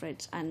have bought a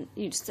fridge. And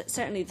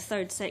certainly the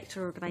third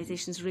sector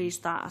organisations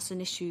raised that as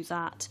an issue,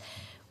 that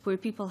where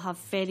people have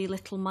very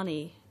little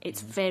money, it's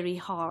very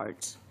hard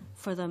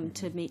for them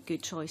to make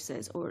good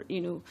choices, or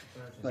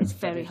it's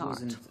very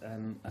hard.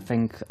 I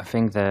think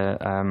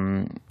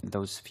the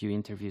those few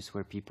interviews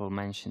where people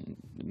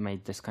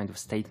made this kind of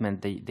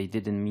statement, they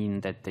didn't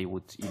mean that they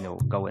would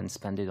go and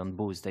spend it on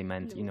booze. They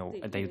meant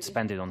they would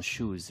spend it on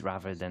shoes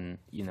rather than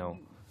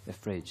the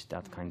fridge.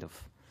 That kind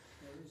of.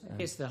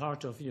 It's the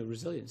heart of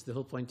resilience. The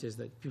whole point is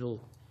that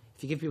people,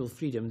 if you give people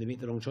freedom, they make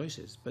their own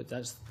choices. But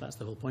that's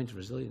the whole point of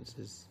resilience,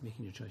 is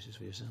making your choices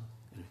for yourself.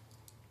 Anyway,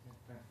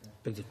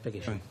 big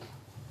issue.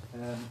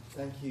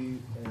 Thank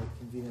you,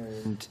 Convener.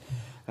 And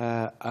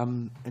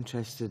I'm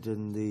interested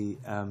in the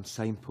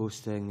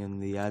signposting and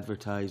the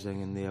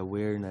advertising and the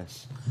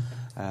awareness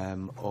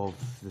of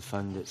the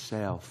fund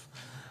itself.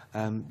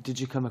 Did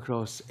you come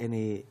across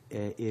any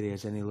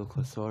areas, any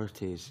local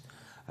authorities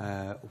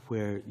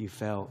where you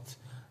felt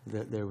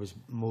that there was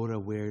more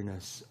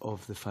awareness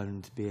of the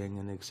fund being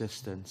in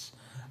existence?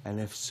 And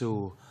if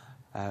so,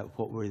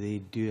 what were they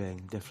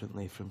doing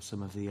differently from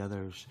some of the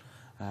others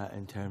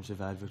in terms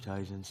of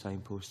advertising,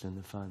 signposting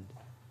the fund?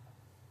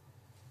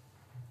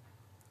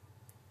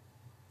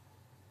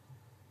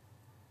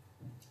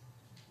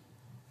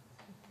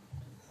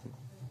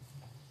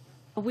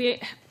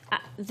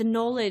 The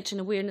knowledge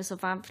and awareness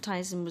of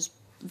advertising was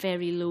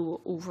very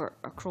low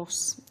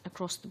across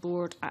the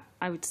board.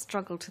 I would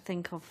struggle to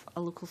think of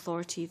a local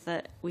authority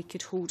that we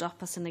could hold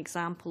up as an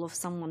example of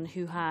someone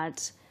who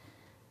had,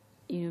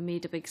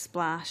 made a big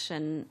splash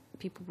and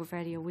people were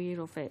very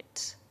aware of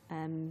it.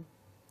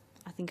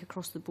 I think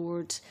across the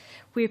board,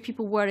 where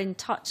people were in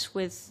touch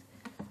with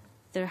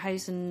their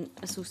housing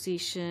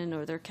association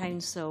or their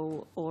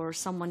council or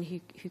someone who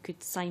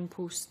could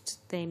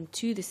signpost them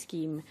to the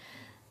scheme,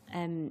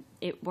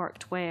 it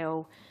worked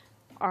well.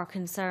 Our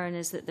concern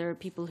is that there are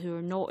people who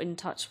are not in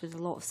touch with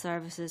a lot of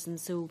services and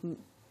so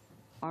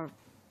are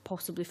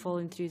possibly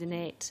falling through the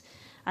net,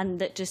 and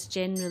that just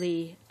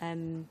generally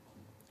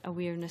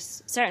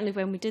awareness. Certainly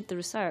when we did the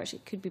research,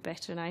 it could be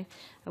better now.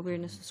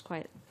 Awareness was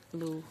quite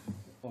low.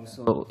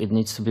 Also, it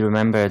needs to be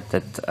remembered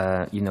that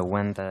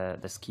when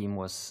the scheme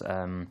was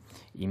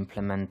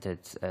implemented,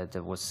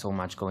 there was so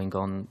much going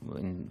on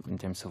in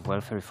terms of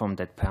welfare reform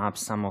that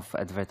perhaps some of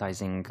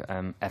advertising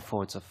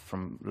efforts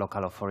from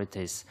local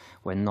authorities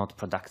were not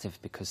productive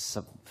because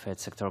third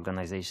sector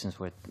organisations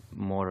were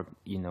more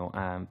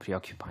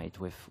preoccupied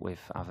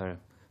with other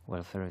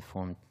welfare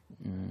reform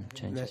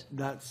changes.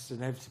 That's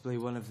inevitably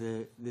one of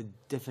the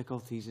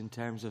difficulties in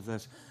terms of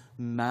this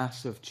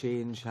massive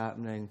change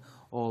happening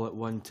all at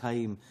one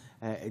time.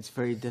 It's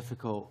very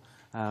difficult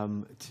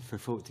for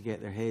folk to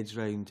get their heads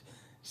round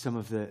some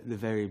of the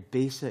very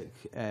basic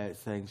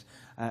things,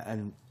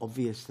 and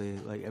obviously,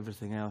 like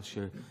everything else,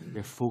 you're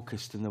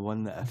focused on the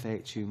one that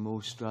affects you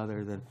most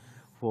rather than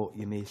what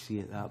you may see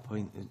at that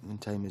point in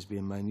time as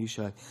being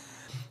minutiae.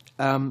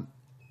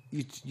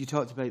 You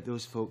talked about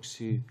those folks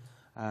who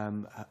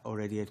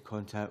already had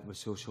contact with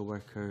social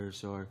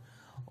workers or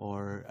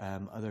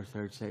other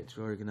third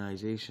sector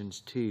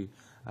organisations too,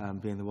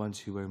 being the ones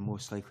who were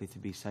most likely to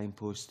be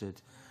signposted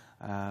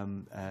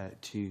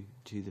to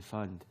the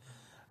fund.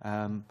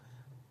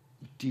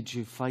 Did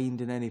you find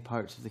in any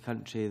parts of the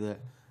country that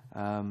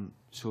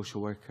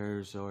social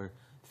workers or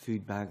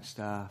food bank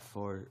staff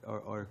or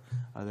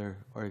other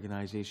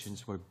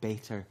organisations were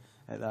better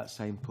at that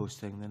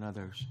signposting than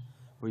others?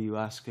 Were you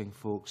asking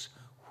folks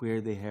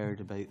where they heard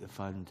about the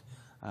fund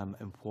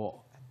and what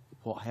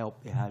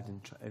help they had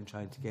in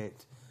trying to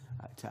get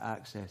to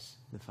access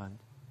the fund?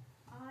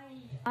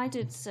 I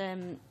did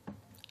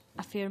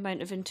a fair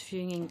amount of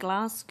interviewing in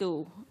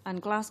Glasgow, and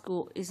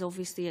Glasgow is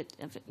obviously a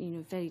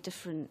very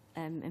different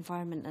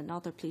environment than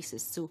other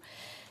places. So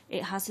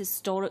it has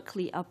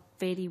historically a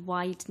very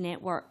wide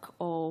network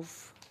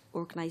of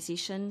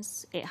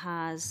organisations. It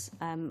has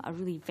a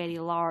really very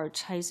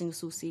large housing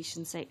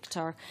association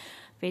sector,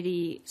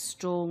 very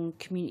strong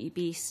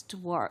community-based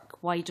work,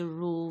 wider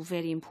role,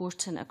 very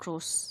important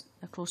across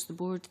the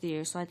board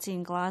there. So I'd say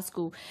in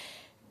Glasgow,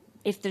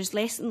 if there's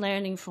lesson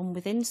learning from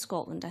within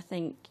Scotland, I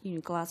think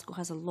Glasgow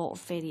has a lot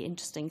of very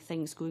interesting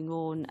things going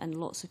on, and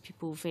lots of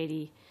people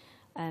very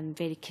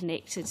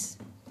connected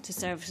to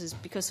services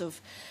because of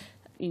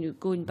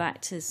going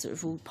back to sort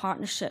of old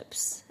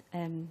partnerships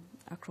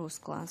across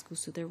Glasgow.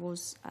 So there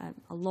was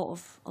a lot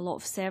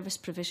of service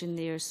provision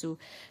there. So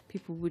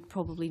people would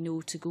probably know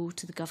to go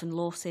to the Govan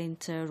Law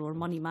Centre or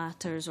Money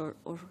Matters or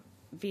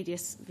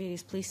various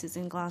places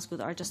in Glasgow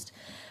that are just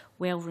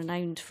well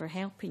renowned for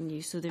helping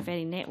you. So they're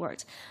very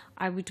networked.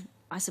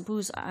 I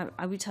suppose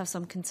I would have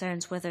some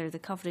concerns whether the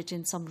coverage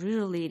in some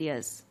rural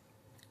areas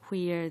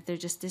where there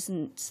just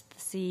isn't the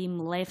same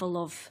level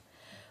of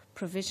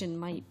provision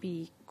might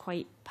be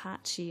quite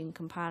patchy in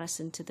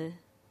comparison to the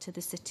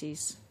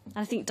cities. And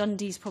I think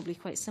Dundee's probably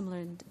quite similar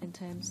in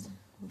terms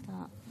of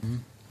that.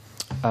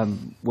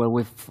 Mm-hmm. Well,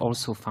 we've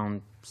also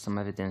found some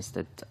evidence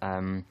that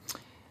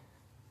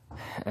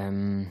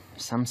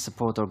some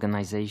support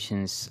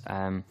organisations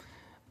who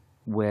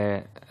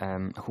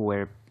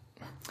were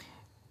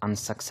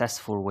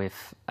unsuccessful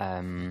with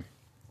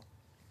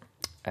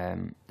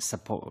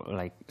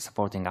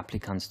supporting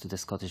applicants to the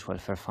Scottish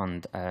Welfare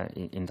Fund,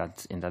 in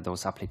that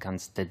those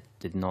applicants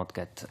did not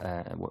get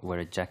were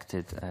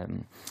rejected,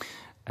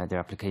 their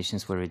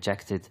applications were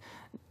rejected,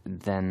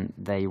 then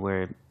they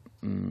were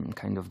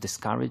kind of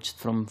discouraged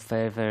from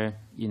further,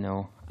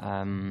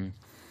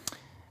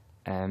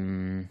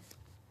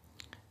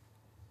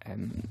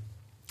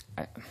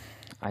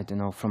 I don't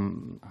know,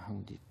 from how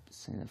do you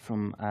say that?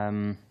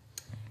 From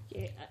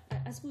yeah,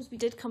 I suppose we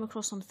did come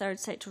across some third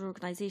sector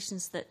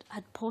organisations that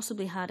had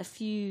possibly had a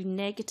few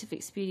negative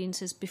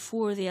experiences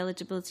before the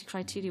eligibility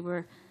criteria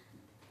were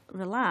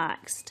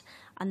relaxed,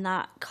 and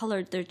that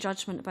coloured their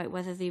judgment about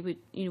whether they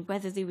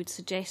would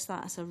suggest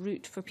that as a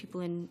route for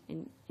people in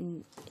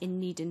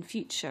need in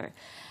future.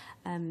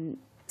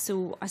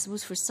 So I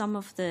suppose for some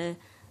of the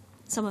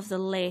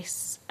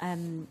less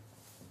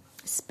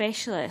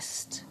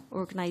specialist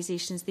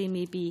organisations, they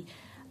may be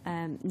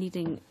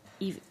needing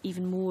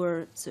even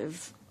more sort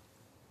of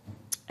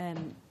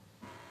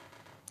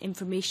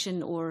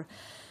information or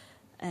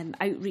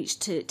outreach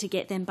to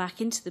get them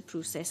back into the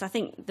process. I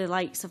think the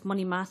likes of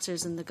Money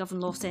Matters and the Govan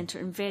Law Centre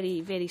and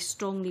very, very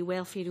strongly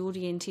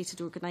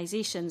welfare-orientated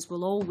organisations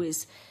will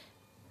always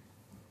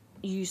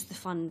use the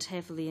fund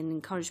heavily and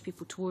encourage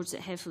people towards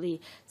it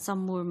heavily.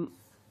 Some more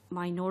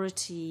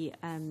minority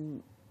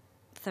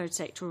third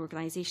sector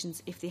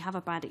organisations, if they have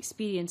a bad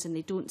experience and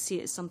they don't see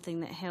it as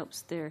something that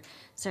helps their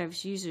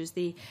service users,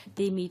 they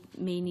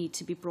may need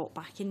to be brought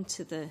back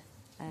into the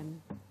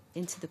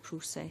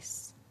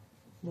process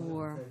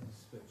more.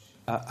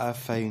 I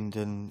found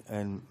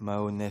in my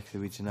own neck of the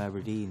woods in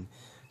Aberdeen,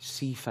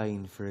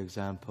 Seafine, for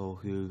example,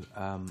 who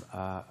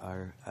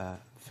are a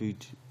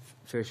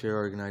fair share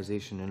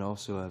organisation and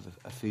also have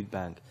a food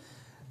bank.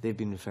 They've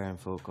been referring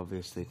folk,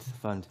 obviously, to the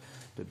fund,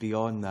 but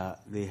beyond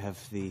that, they have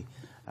the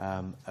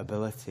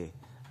ability,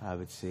 I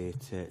would say,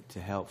 to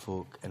help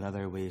folk in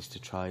other ways to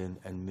try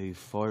and move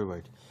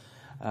forward.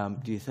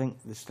 Do you think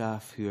the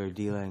staff who are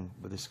dealing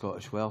with the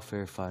Scottish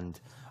Welfare Fund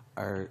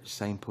are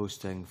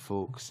signposting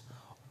folks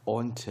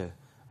onto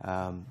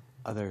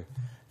other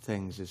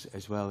things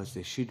as well as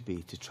they should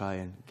be to try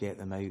and get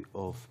them out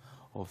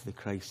of the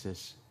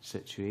crisis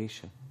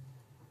situation?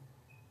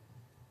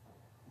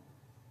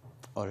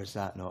 Or is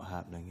that not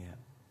happening yet?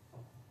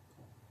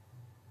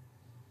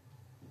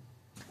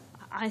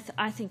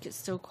 I think it's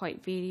still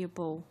quite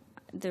variable.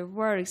 There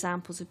were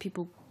examples of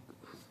people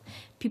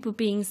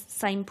being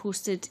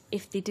signposted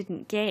if they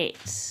didn't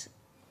get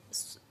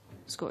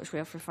Scottish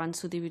Welfare Fund,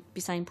 so they would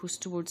be signposted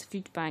towards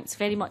food banks.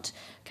 Very much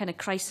kind of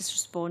crisis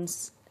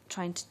response,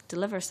 trying to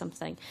deliver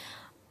something.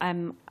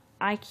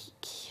 I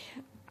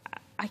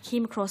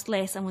came across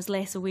less and was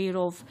less aware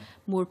of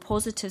more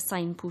positive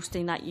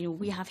signposting that, you know,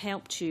 we have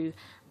helped you,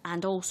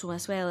 and also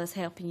as well as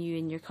helping you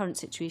in your current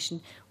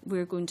situation,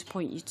 we're going to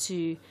point you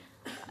to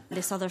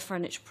this other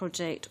furniture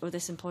project or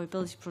this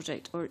employability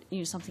project or, you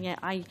know, something else.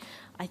 I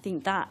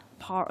think that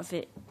part of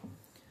it,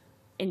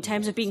 in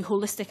terms of being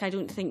holistic, I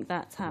don't think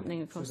that's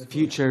happening across the board.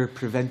 Future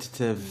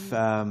preventative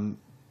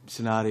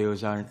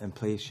scenarios aren't in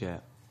place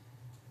yet.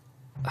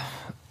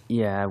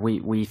 Yeah,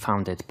 we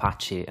found it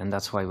patchy, and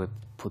that's why we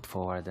put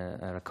forward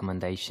a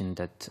recommendation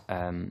that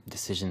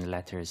decision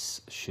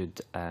letters should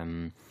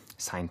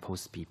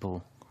signpost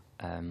people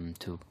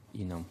to,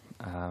 you know,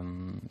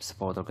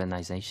 support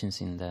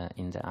organisations in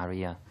the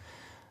area.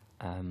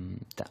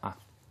 I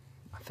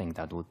think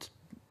that would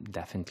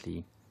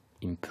definitely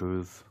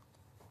improve,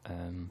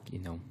 you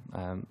know,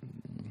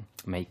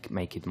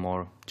 make it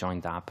more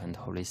joined up and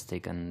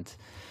holistic,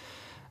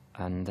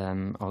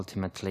 and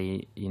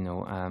ultimately, you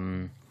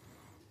know,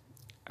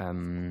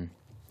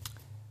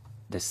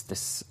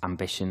 this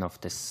ambition of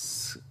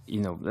this,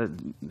 you know, the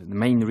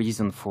main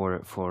reason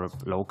for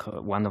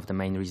local, one of the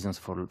main reasons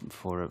for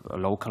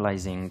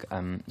localizing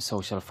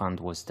social fund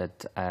was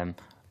that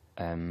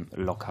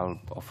local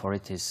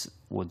authorities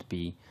would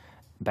be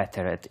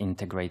better at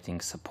integrating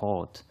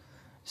support.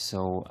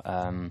 So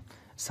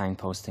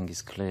signposting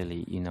is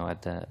clearly, you know,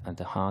 at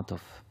the heart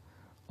of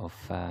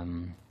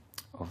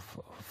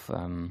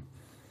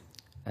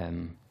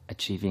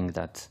achieving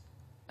that.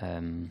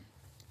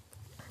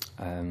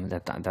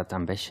 That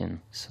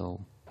ambition. So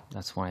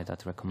that's why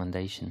that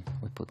recommendation,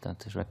 we put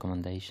that as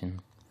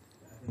recommendation.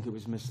 I think it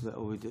was Miss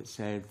Littlewood that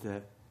said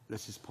that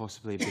this is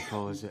possibly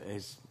because it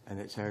is in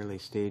its early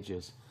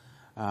stages.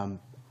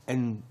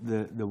 In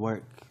the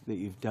work that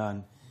you've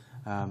done,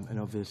 and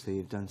obviously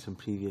you've done some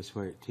previous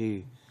work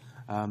too,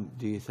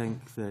 do you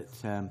think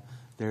that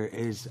there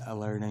is a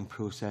learning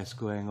process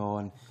going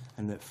on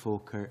and that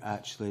folk are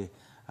actually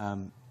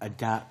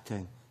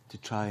adapting to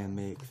try and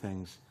make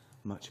things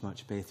much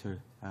better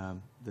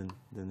than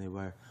they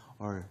were,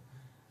 or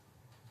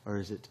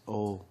is it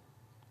all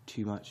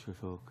too much for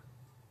folk?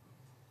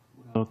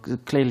 Well,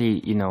 clearly,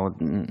 you know,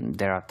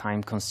 there are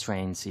time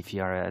constraints. If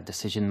you are a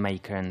decision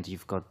maker and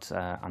you've got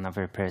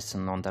another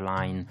person on the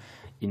line,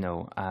 you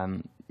know,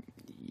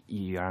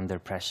 you are under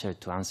pressure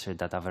to answer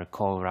that other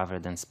call rather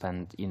than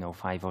spend, you know,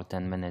 5 or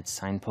 10 minutes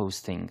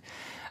signposting.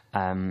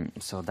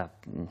 So that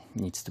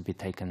needs to be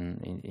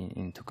taken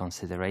into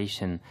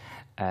consideration.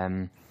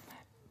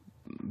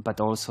 But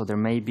also there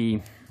may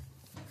be,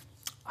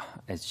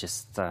 it's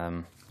just,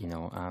 you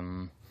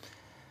know,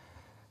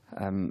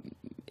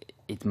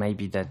 it may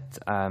be that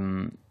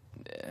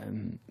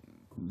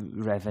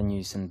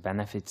revenues and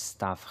benefits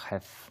staff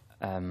have,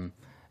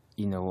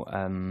 you know,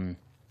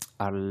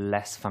 are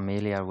less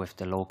familiar with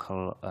the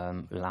local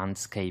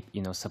landscape,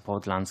 you know,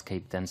 support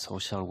landscape than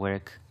social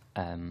work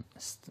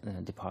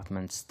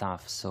department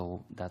staff.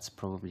 So that's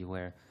probably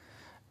where,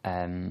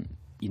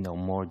 you know,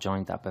 more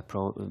joined up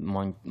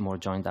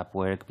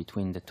work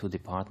between the two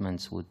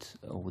departments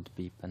would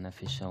be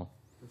beneficial.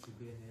 Which would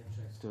be in the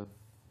interest of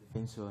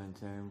so in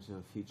terms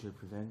of future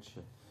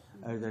prevention.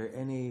 Are there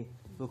any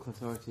local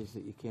authorities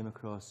that you came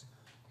across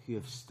who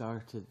have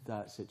started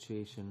that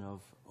situation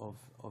of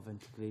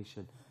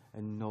integration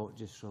and not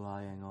just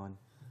relying on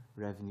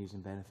revenues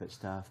and benefit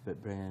staff,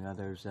 but bringing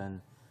others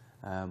in,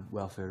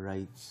 welfare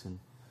rights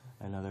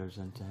and others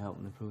in to help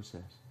in the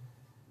process?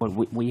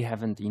 Well, we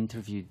haven't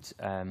interviewed,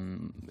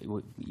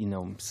 you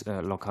know,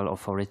 local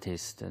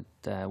authorities.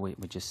 That we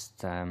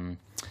just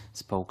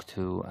spoke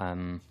to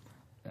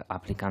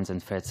applicants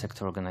and third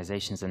sector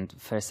organizations. And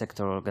third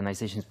sector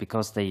organizations,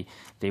 because they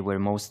were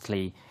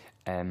mostly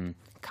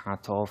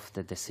cut off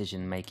the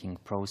decision-making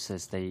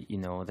process. They, you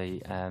know,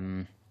 they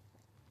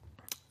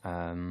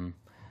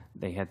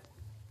had.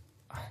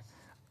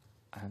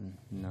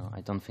 No,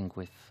 I don't think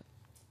we've.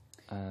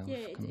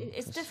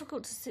 It's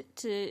difficult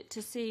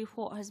to say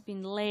what has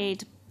been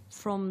led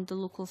from the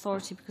local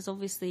authority, because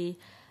obviously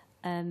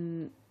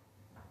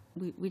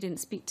we didn't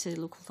speak to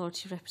local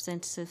authority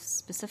representatives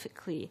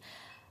specifically.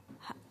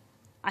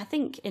 I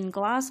think in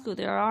Glasgow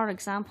there are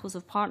examples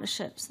of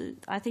partnerships that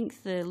I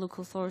think the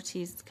local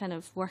authority is kind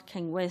of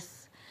working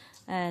with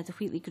the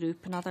Wheatley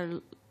Group and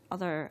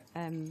other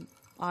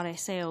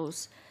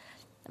RSLs,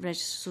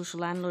 registered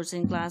social landlords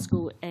in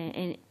Glasgow,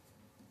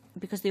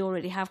 because they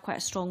already have quite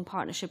a strong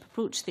partnership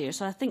approach there.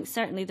 So I think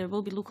certainly there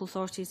will be local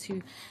authorities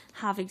who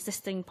have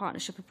existing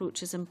partnership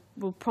approaches and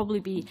will probably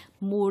be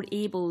more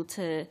able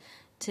to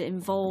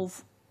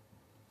involve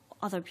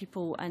other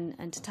people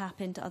and to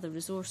tap into other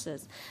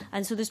resources.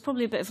 And so there's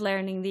probably a bit of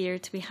learning there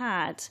to be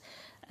had.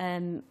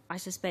 I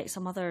suspect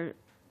some other,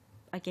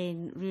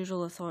 again,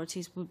 rural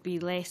authorities would be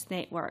less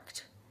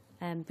networked,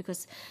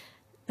 because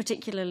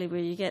particularly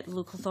where you get the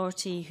local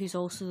authority who's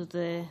also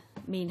the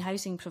main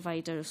housing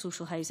provider of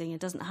social housing, it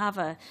doesn't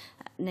have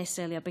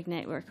necessarily a big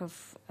network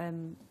of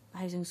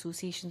housing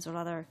associations or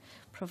other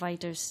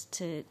providers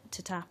to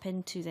tap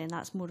into, then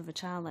that's more of a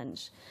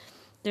challenge.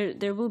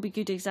 There will be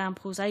good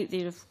examples out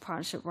there of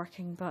partnership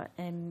working, but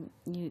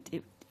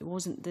it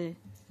wasn't the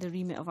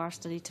remit of our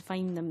study to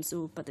find them.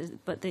 So,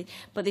 but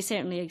they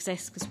certainly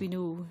exist, because we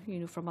know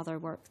from other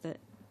work that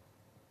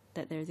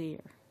they're there.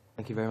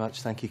 Thank you very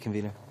much. Thank you,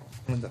 convener.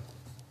 Linda.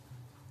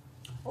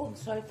 Oh,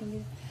 sorry,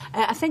 convener.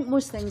 I think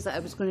most things that I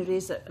was going to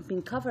raise have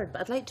been covered,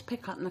 but I'd like to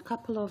pick up on a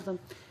couple of them.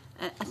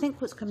 I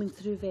think what's coming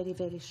through very,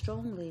 very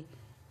strongly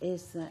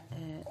is that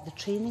the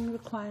training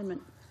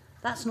requirement.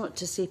 That's not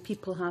to say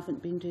people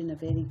haven't been doing a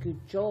very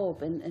good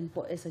job in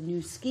what is a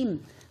new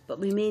scheme, but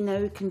we may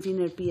now,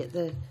 convener, be at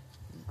the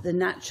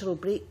natural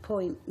break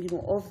point,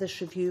 of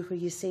this review, where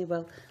you say,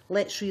 well,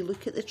 let's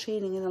relook at the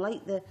training. And I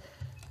like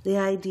the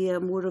idea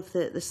more of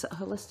the sort of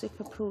holistic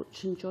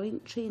approach and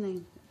joint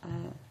training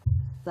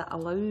that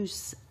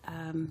allows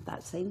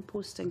that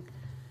signposting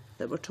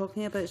that we're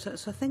talking about. So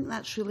I think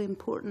that's really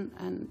important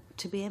and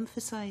to be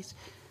emphasised.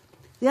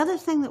 The other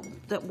thing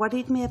that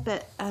worried me a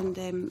bit,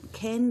 and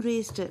Ken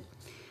raised it,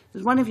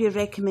 was one of your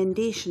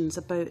recommendations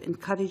about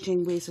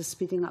encouraging ways of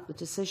speeding up the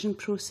decision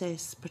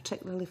process,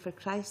 particularly for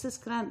crisis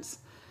grants.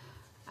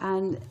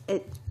 And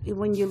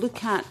when you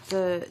look at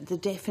the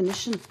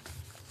definition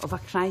of a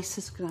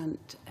crisis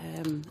grant,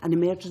 an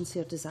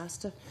emergency or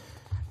disaster,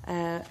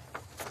 and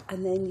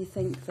then you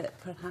think that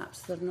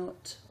perhaps they're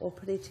not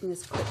operating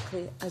as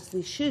quickly as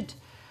they should.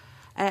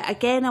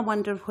 Again, I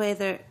wonder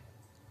whether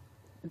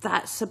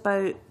that's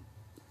about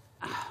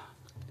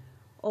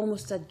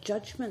almost a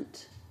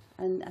judgment,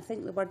 and I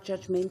think the word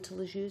judgmental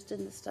is used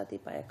in the study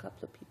by a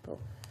couple of people,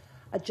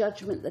 a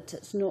judgment that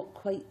it's not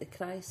quite the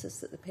crisis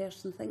that the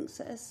person thinks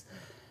it is,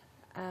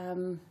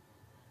 and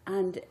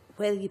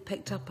whether you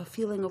picked up a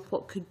feeling of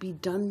what could be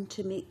done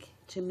to make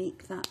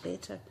that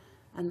better,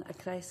 and a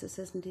crisis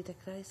is indeed a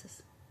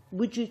crisis.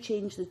 Would you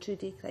change the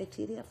 2-day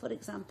criteria, for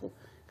example?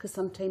 Because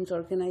sometimes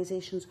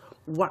organisations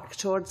work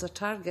towards a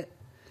target,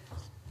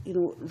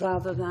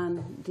 rather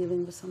than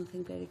dealing with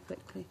something very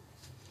quickly.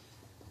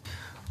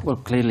 Well,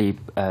 clearly,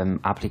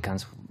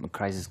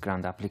 crisis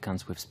grant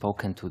applicants we've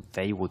spoken to,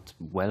 they would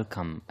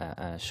welcome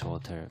a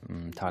shorter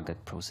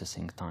target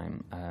processing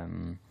time.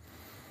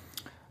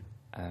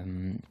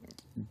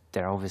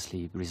 There are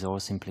obviously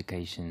resource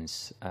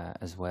implications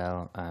as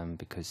well,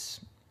 because,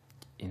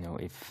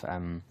 if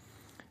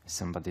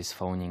somebody's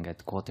phoning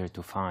at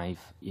 4:45,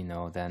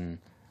 then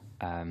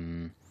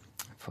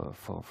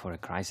for a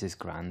crisis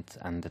grant,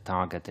 and the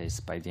target is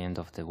by the end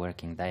of the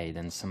working day,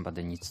 then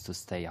somebody needs to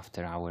stay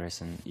after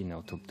hours and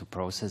to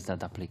process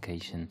that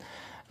application.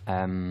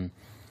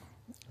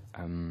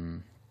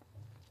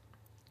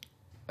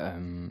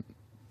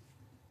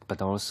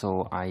 But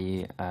also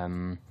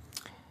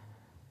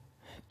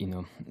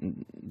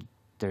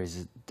there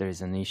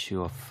is an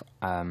issue of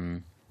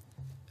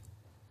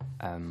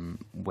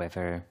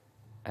whether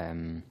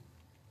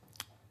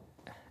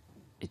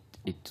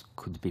it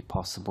could be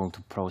possible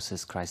to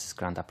process crisis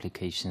grant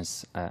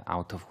applications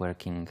out of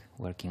working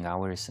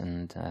hours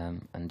and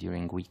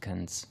during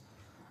weekends,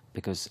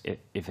 because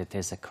if it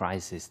is a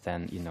crisis,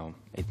 then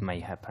it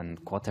may happen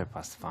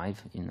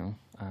 5:15.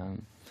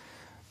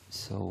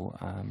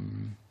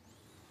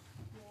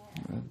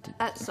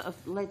 That sort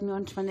of led me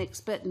on to my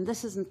next bit, and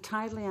this is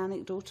entirely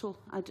anecdotal.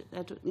 I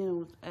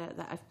don't,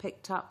 that I've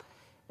picked up,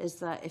 is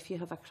that if you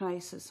have a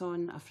crisis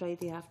on a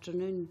Friday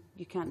afternoon,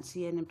 you can't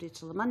see anybody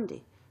till a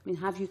Monday. I mean,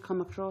 have you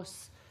come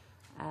across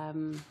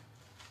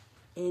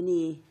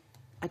any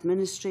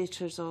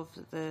administrators of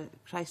the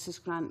crisis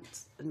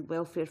grant and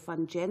welfare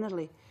fund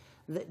generally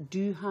that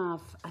do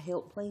have a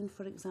helpline,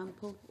 for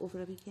example,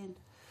 over a weekend?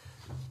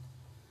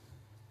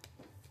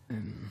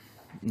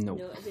 No.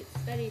 It's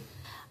very.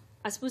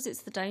 I suppose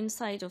it's the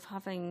downside of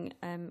having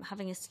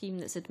a scheme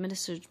that's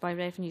administered by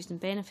revenues and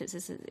benefits.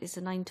 It's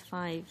a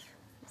 9-to-5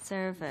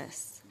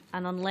 service,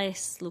 and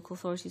unless local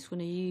authorities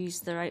want to use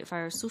their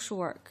out-of-hours social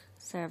work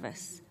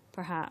service,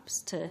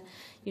 perhaps to,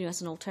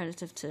 as an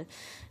alternative to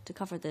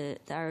cover the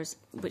hours,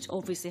 which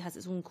obviously has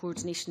its own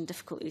coordination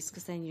difficulties,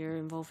 because then you're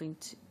involving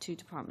two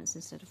departments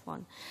instead of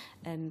one.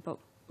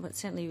 But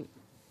certainly,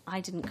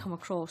 I didn't come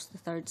across the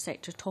third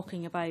sector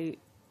talking about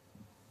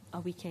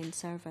a weekend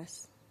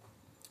service.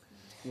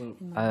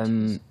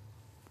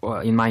 Well,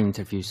 in my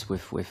interviews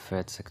with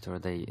third sector,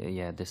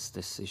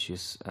 this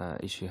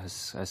issue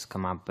has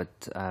come up,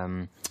 but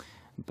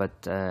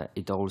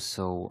it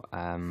also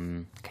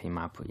came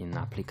up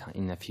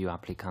in a few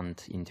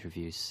applicant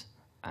interviews,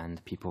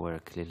 and people were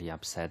clearly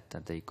upset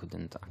that they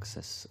couldn't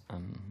access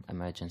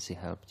emergency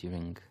help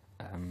during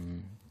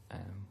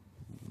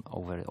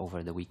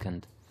over the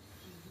weekend.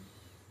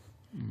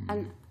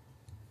 And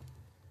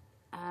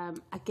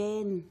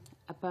again,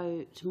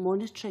 about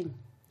monitoring.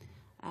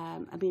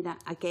 I mean,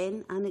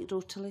 again,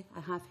 anecdotally,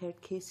 I have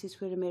heard cases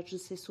where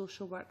emergency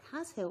social work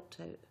has helped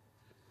out,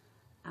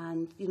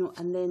 and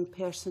and then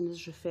person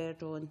is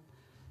referred on.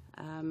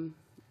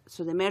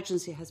 So the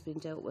emergency has been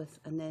dealt with,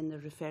 and then they're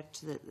referred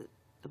to the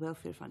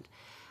welfare fund.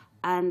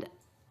 And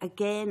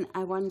again,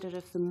 I wonder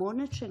if the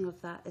monitoring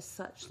of that is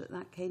such that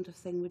that kind of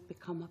thing would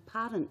become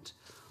apparent,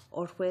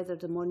 or whether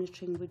the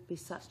monitoring would be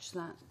such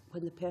that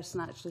when the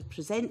person actually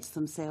presents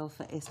themselves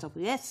at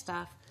SWS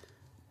staff,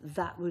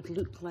 that would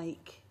look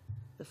like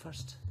the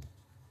first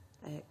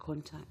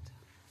contact.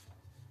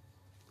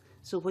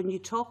 So when you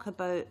talk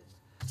about,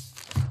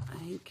 I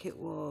think it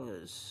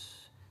was,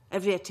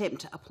 every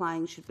attempt at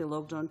applying should be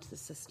logged onto the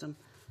system,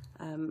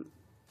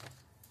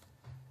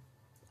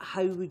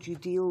 how would you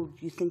deal,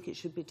 do you think it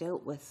should be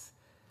dealt with?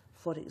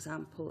 For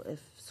example, if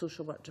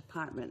social work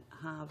department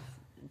have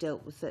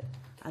dealt with it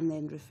and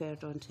then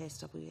referred on to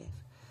SWF?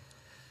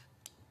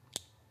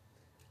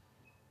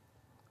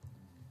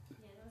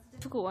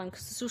 Difficult one,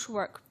 because the social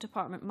work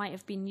department might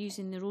have been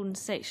using their own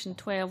Section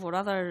 12 or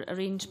other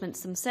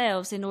arrangements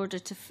themselves in order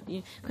to,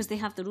 because they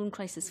have their own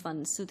crisis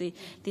funds, so they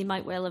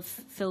might well have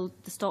filled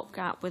the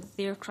stopgap with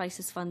their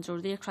crisis funds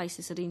or their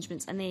crisis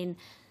arrangements, and then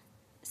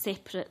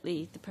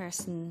separately the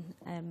person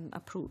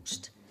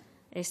approached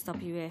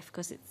SWF,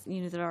 because it's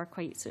there are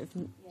quite sort of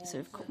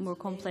more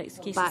complex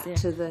cases back there.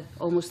 to the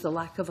almost the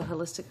lack of a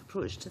holistic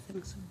approach to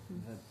things.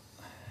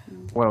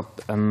 Well,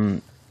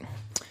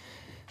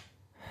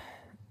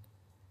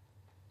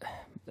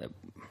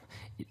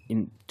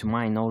 to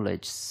my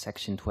knowledge,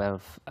 Section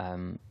 12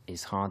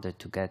 is harder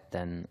to get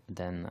than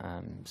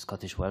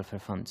Scottish Welfare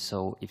Fund.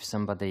 So if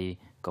somebody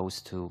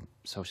goes to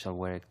social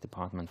work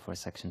department for a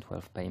Section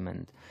 12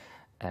 payment,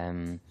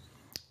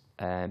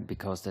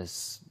 because the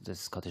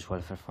Scottish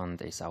Welfare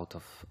Fund is out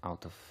of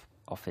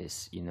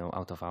office,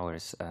 out of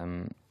hours,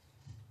 the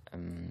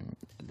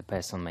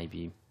person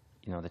maybe,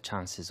 the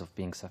chances of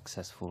being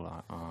successful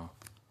are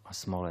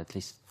small, at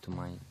least to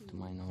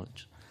my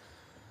knowledge.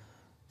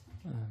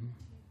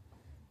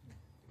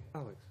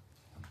 Alex.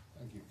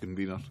 Thank you,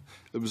 Convener.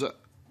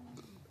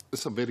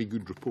 It's a very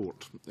good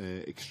report,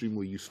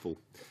 extremely useful,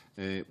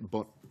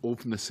 but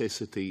of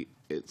necessity,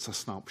 it's a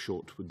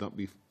snapshot. Would that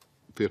be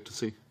fair to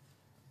say?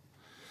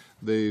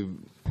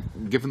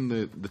 Given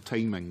the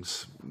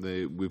timings,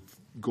 we've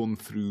gone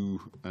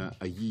through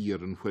a year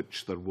in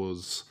which there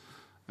was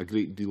a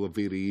great deal of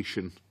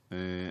variation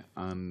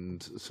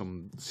and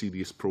some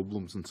serious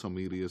problems in some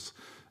areas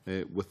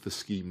with the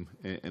scheme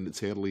in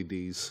its early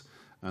days,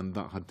 and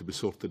that had to be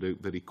sorted out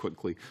very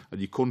quickly. Are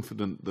you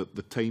confident that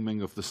the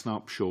timing of the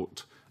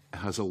snapshot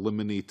has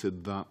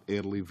eliminated that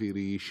early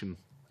variation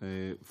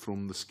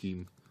from the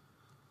scheme?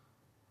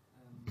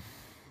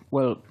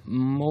 Well,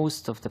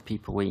 most of the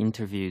people we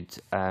interviewed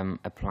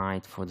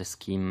applied for the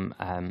scheme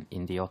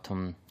in the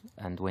autumn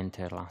and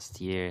winter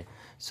last year,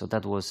 so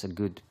that was a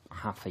good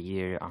half a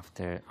year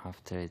after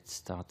it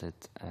started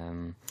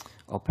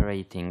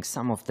operating.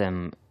 Some of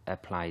them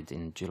applied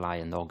in July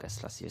and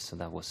August last year, so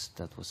that was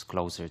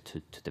closer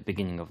to the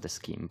beginning of the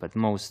scheme. But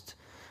most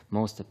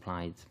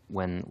applied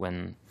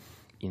when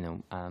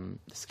the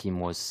scheme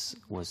was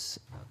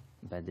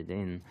bedded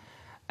in.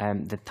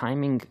 The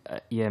timing,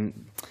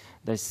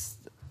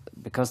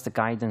 because the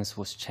guidance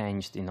was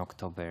changed in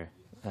October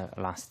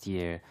last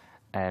year.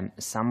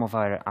 Some of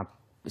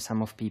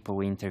people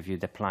we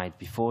interviewed applied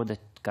before the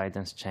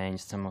guidance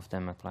changed. Some of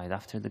them applied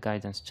after the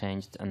guidance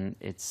changed, and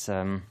it's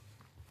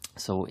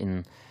so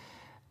in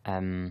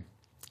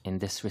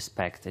this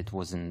respect, it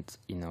wasn't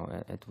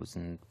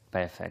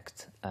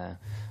perfect,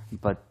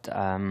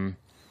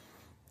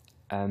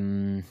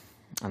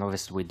 and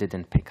obviously we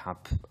didn't pick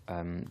up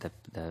the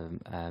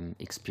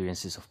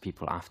experiences of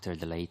people after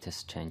the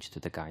latest change to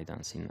the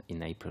guidance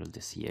in April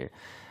this year.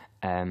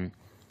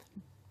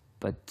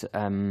 But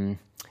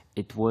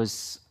it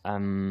was,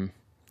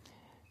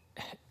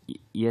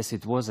 yes,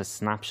 it was a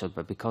snapshot,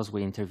 but because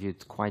we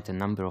interviewed quite a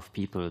number of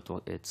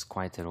people, it's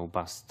quite a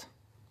robust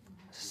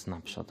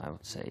snapshot, I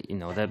would say.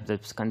 The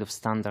kind of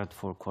standard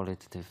for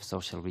qualitative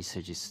social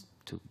research is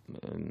to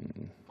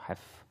have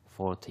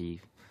 40,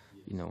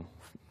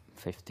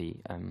 50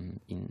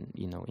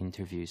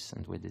 interviews,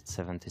 and we did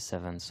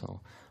 77, so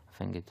I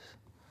think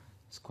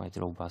it's quite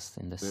robust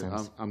in this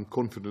sense. I'm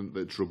confident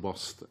that it's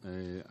robust.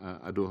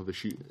 I don't have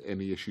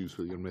any issues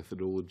with your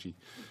methodology,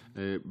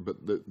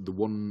 but the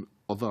one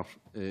other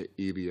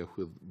area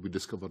where we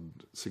discovered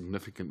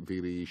significant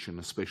variation,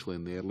 especially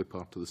in the early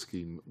part of the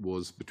scheme,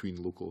 was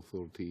between local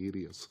authority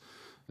areas.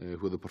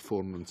 where the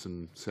performance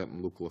in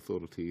certain local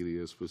authority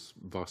areas was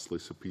vastly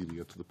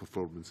superior to the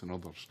performance in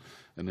others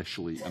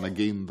initially. And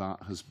again,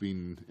 that has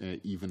been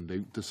evened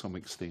out to some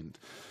extent.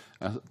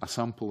 A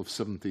sample of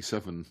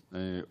 77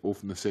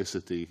 of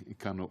necessity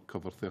cannot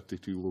cover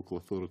 32 local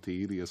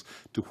authority areas.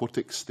 To what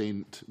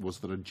extent was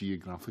there a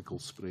geographical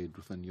spread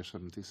within your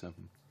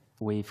 77?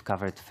 We've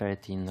covered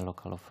 13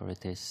 local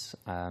authorities,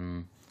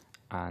 and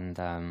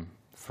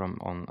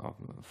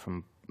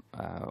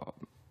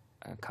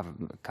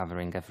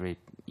covering every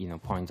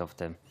point of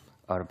the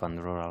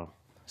urban-rural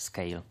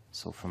scale,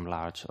 so from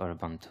large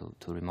urban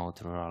to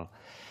remote rural.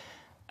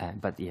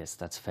 But yes,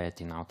 that's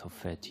 13 out of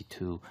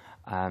 32.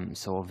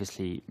 So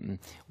obviously,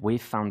 we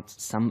found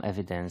some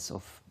evidence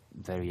of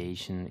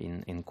variation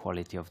in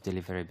quality of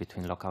delivery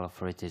between local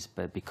authorities,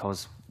 but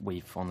because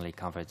we've only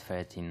covered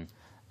 13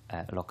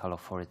 local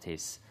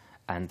authorities,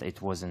 and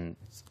it wasn't,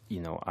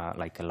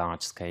 like a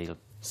large-scale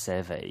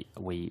survey,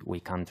 we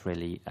can't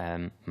really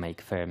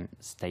make firm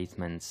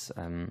statements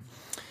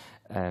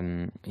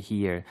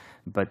here.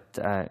 But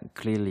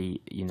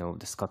clearly,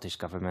 the Scottish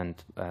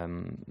government,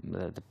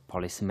 the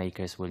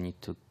policymakers will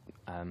need to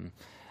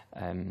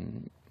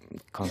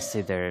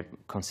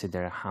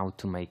consider how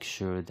to make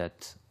sure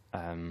that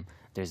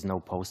there's no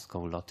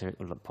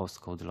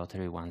postcode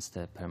lottery once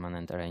the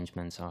permanent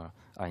arrangements are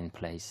in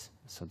place,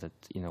 so that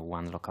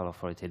one local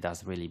authority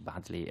does really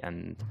badly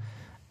and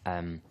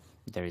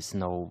there is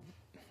no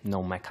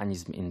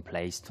mechanism in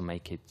place to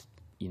make it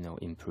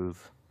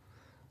improve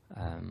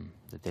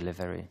the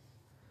delivery.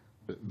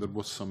 There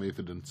was some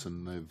evidence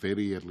in the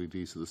very early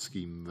days of the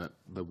scheme that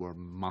there were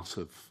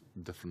massive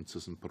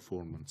differences in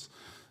performance,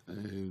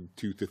 200%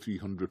 to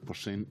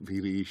 300%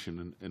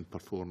 variation in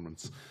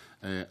performance.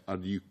 Are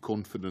you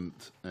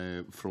confident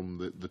from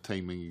the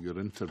timing of your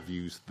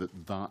interviews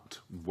that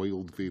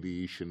wild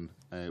variation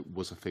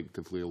was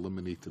effectively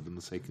eliminated in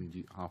the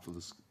second half of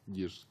this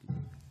year's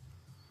scheme?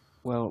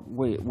 Well,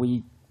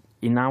 we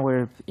in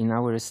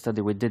our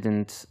study we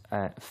didn't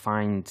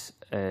find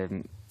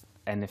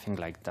anything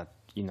like that.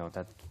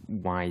 That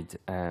wide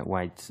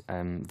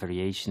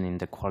variation in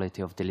the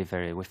quality of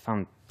delivery. We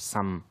found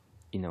some,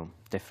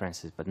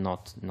 differences, but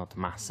not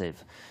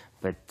massive.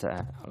 But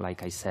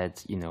like I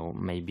said,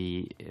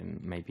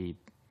 maybe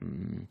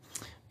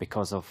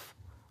because of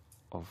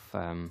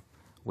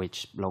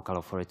which local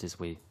authorities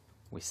we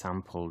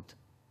sampled,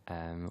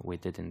 we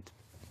didn't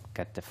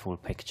get the full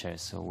picture,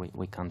 so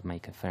we can't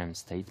make a firm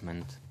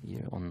statement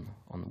here on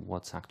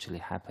what's actually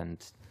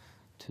happened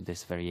to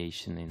this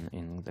variation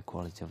in the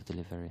quality of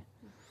delivery.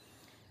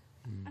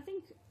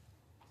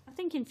 I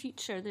think in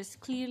future there's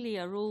clearly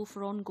a role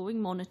for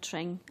ongoing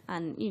monitoring,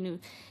 and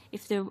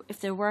if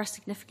there were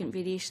significant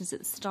variations at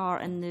the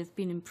start and there've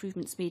been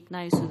improvements made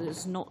now, so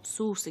there's not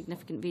so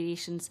significant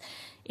variations,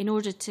 in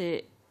order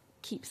to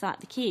keep that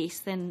the case,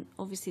 then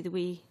obviously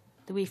the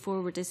way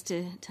forward is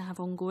to have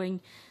ongoing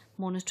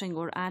monitoring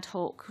or ad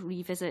hoc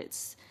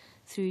revisits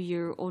through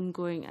your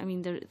ongoing. I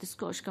mean, the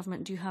Scottish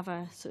Government do have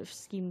a sort of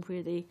scheme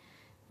where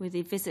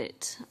they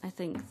visit, I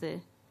think, the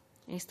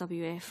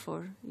SWF,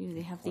 or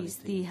they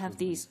have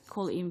these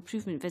quality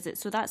improvement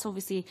visits. So that's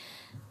obviously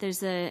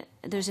there's an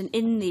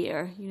in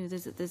there.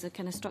 There's a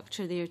kind of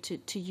structure there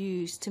to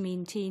use to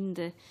maintain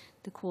the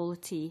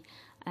quality,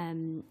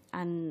 and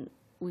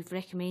we've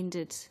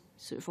recommended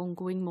sort of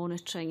ongoing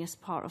monitoring as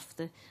part of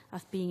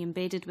being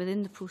embedded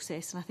within the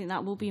process. And I think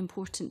that will be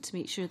important to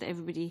make sure that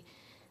everybody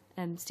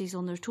stays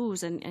on their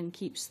toes and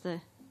keeps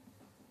the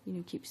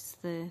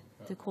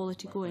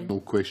quality going. The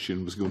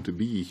question was going to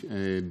be,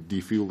 do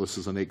you feel this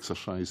is an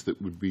exercise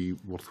that would be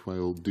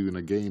worthwhile doing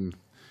again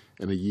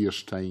in a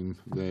year's time,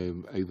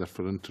 either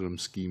for interim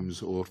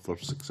schemes or for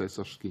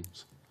successor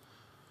schemes?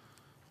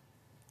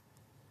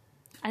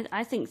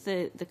 I think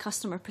the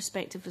customer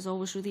perspective is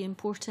always really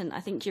important. I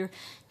think your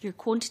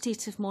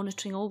quantitative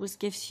monitoring always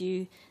gives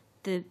you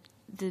the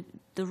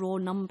raw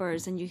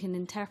numbers and you can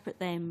interpret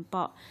them,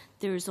 but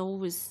there is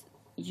always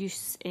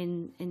use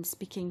in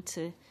speaking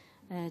to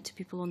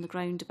people on the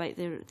ground about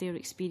their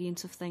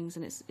experience of things,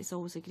 and it's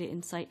always a great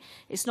insight.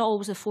 It's not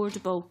always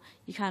affordable.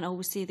 You can't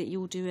always say that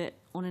you'll do it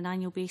on an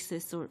annual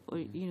basis or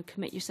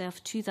commit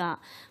yourself to that,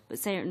 but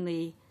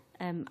certainly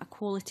a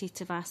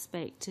qualitative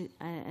aspect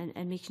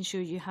and making sure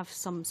you have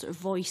some sort of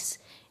voice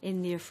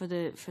in there for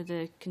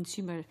the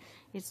consumer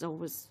is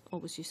always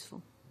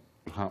useful.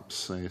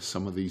 Perhaps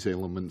some of these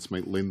elements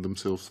might lend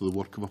themselves to the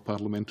work of a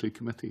parliamentary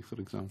committee, for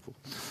example.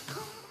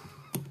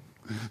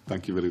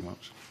 Thank you very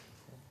much.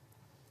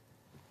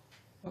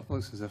 Well, it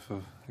looks as if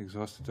I've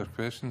exhausted our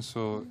questions,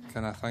 so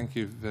can I thank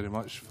you very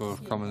much for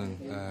coming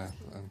and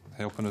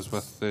helping us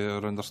with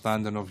our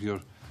understanding of your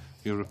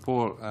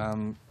report.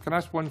 Can I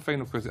ask one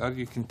final question? Are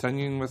you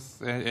continuing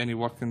with any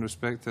work in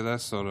respect to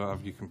this, or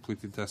have you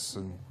completed this?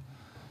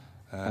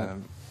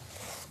 And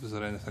is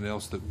there anything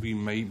else that we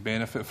might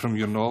benefit from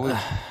your knowledge?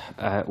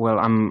 Well,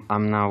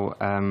 I'm now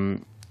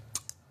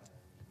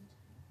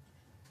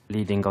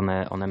leading on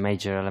a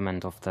major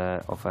element of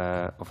a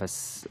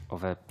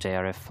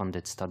JRF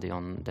funded study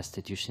on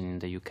destitution in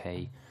the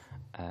UK,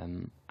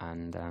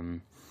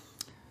 and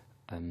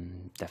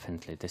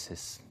definitely this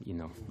is,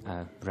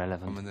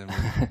 relevant. And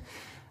then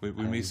we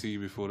may see you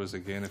before us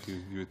again if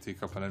you would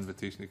take up an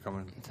invitation to come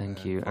and.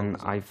 Thank you. And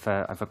I've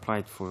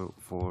applied for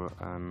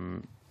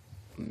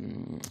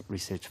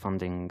research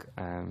funding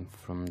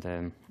from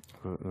the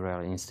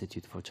Royal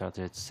Institute for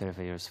Chartered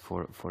Surveyors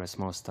for a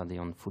small study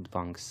on food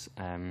banks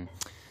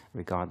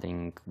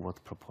regarding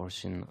what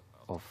proportion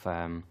of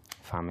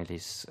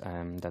families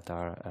that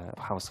are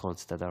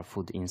households that are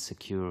food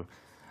insecure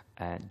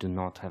do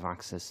not have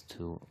access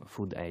to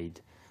food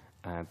aid,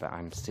 but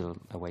I'm still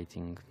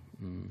awaiting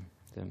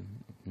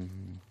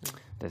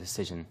the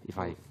decision. If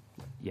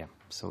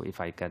so if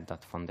I get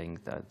that funding,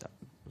 that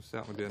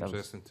certainly be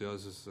interesting to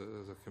us as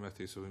a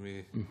committee, so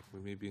we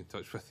may be in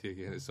touch with you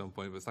again at some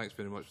point. But thanks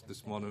very much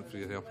this morning for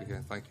your help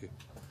again. Thank you.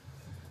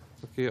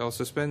 Okay, I'll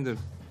suspend the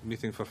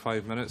meeting for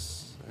 5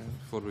 minutes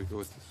before we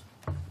go.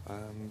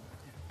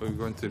 But we're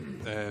going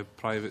to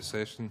private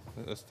session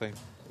at this time.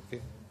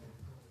 Okay.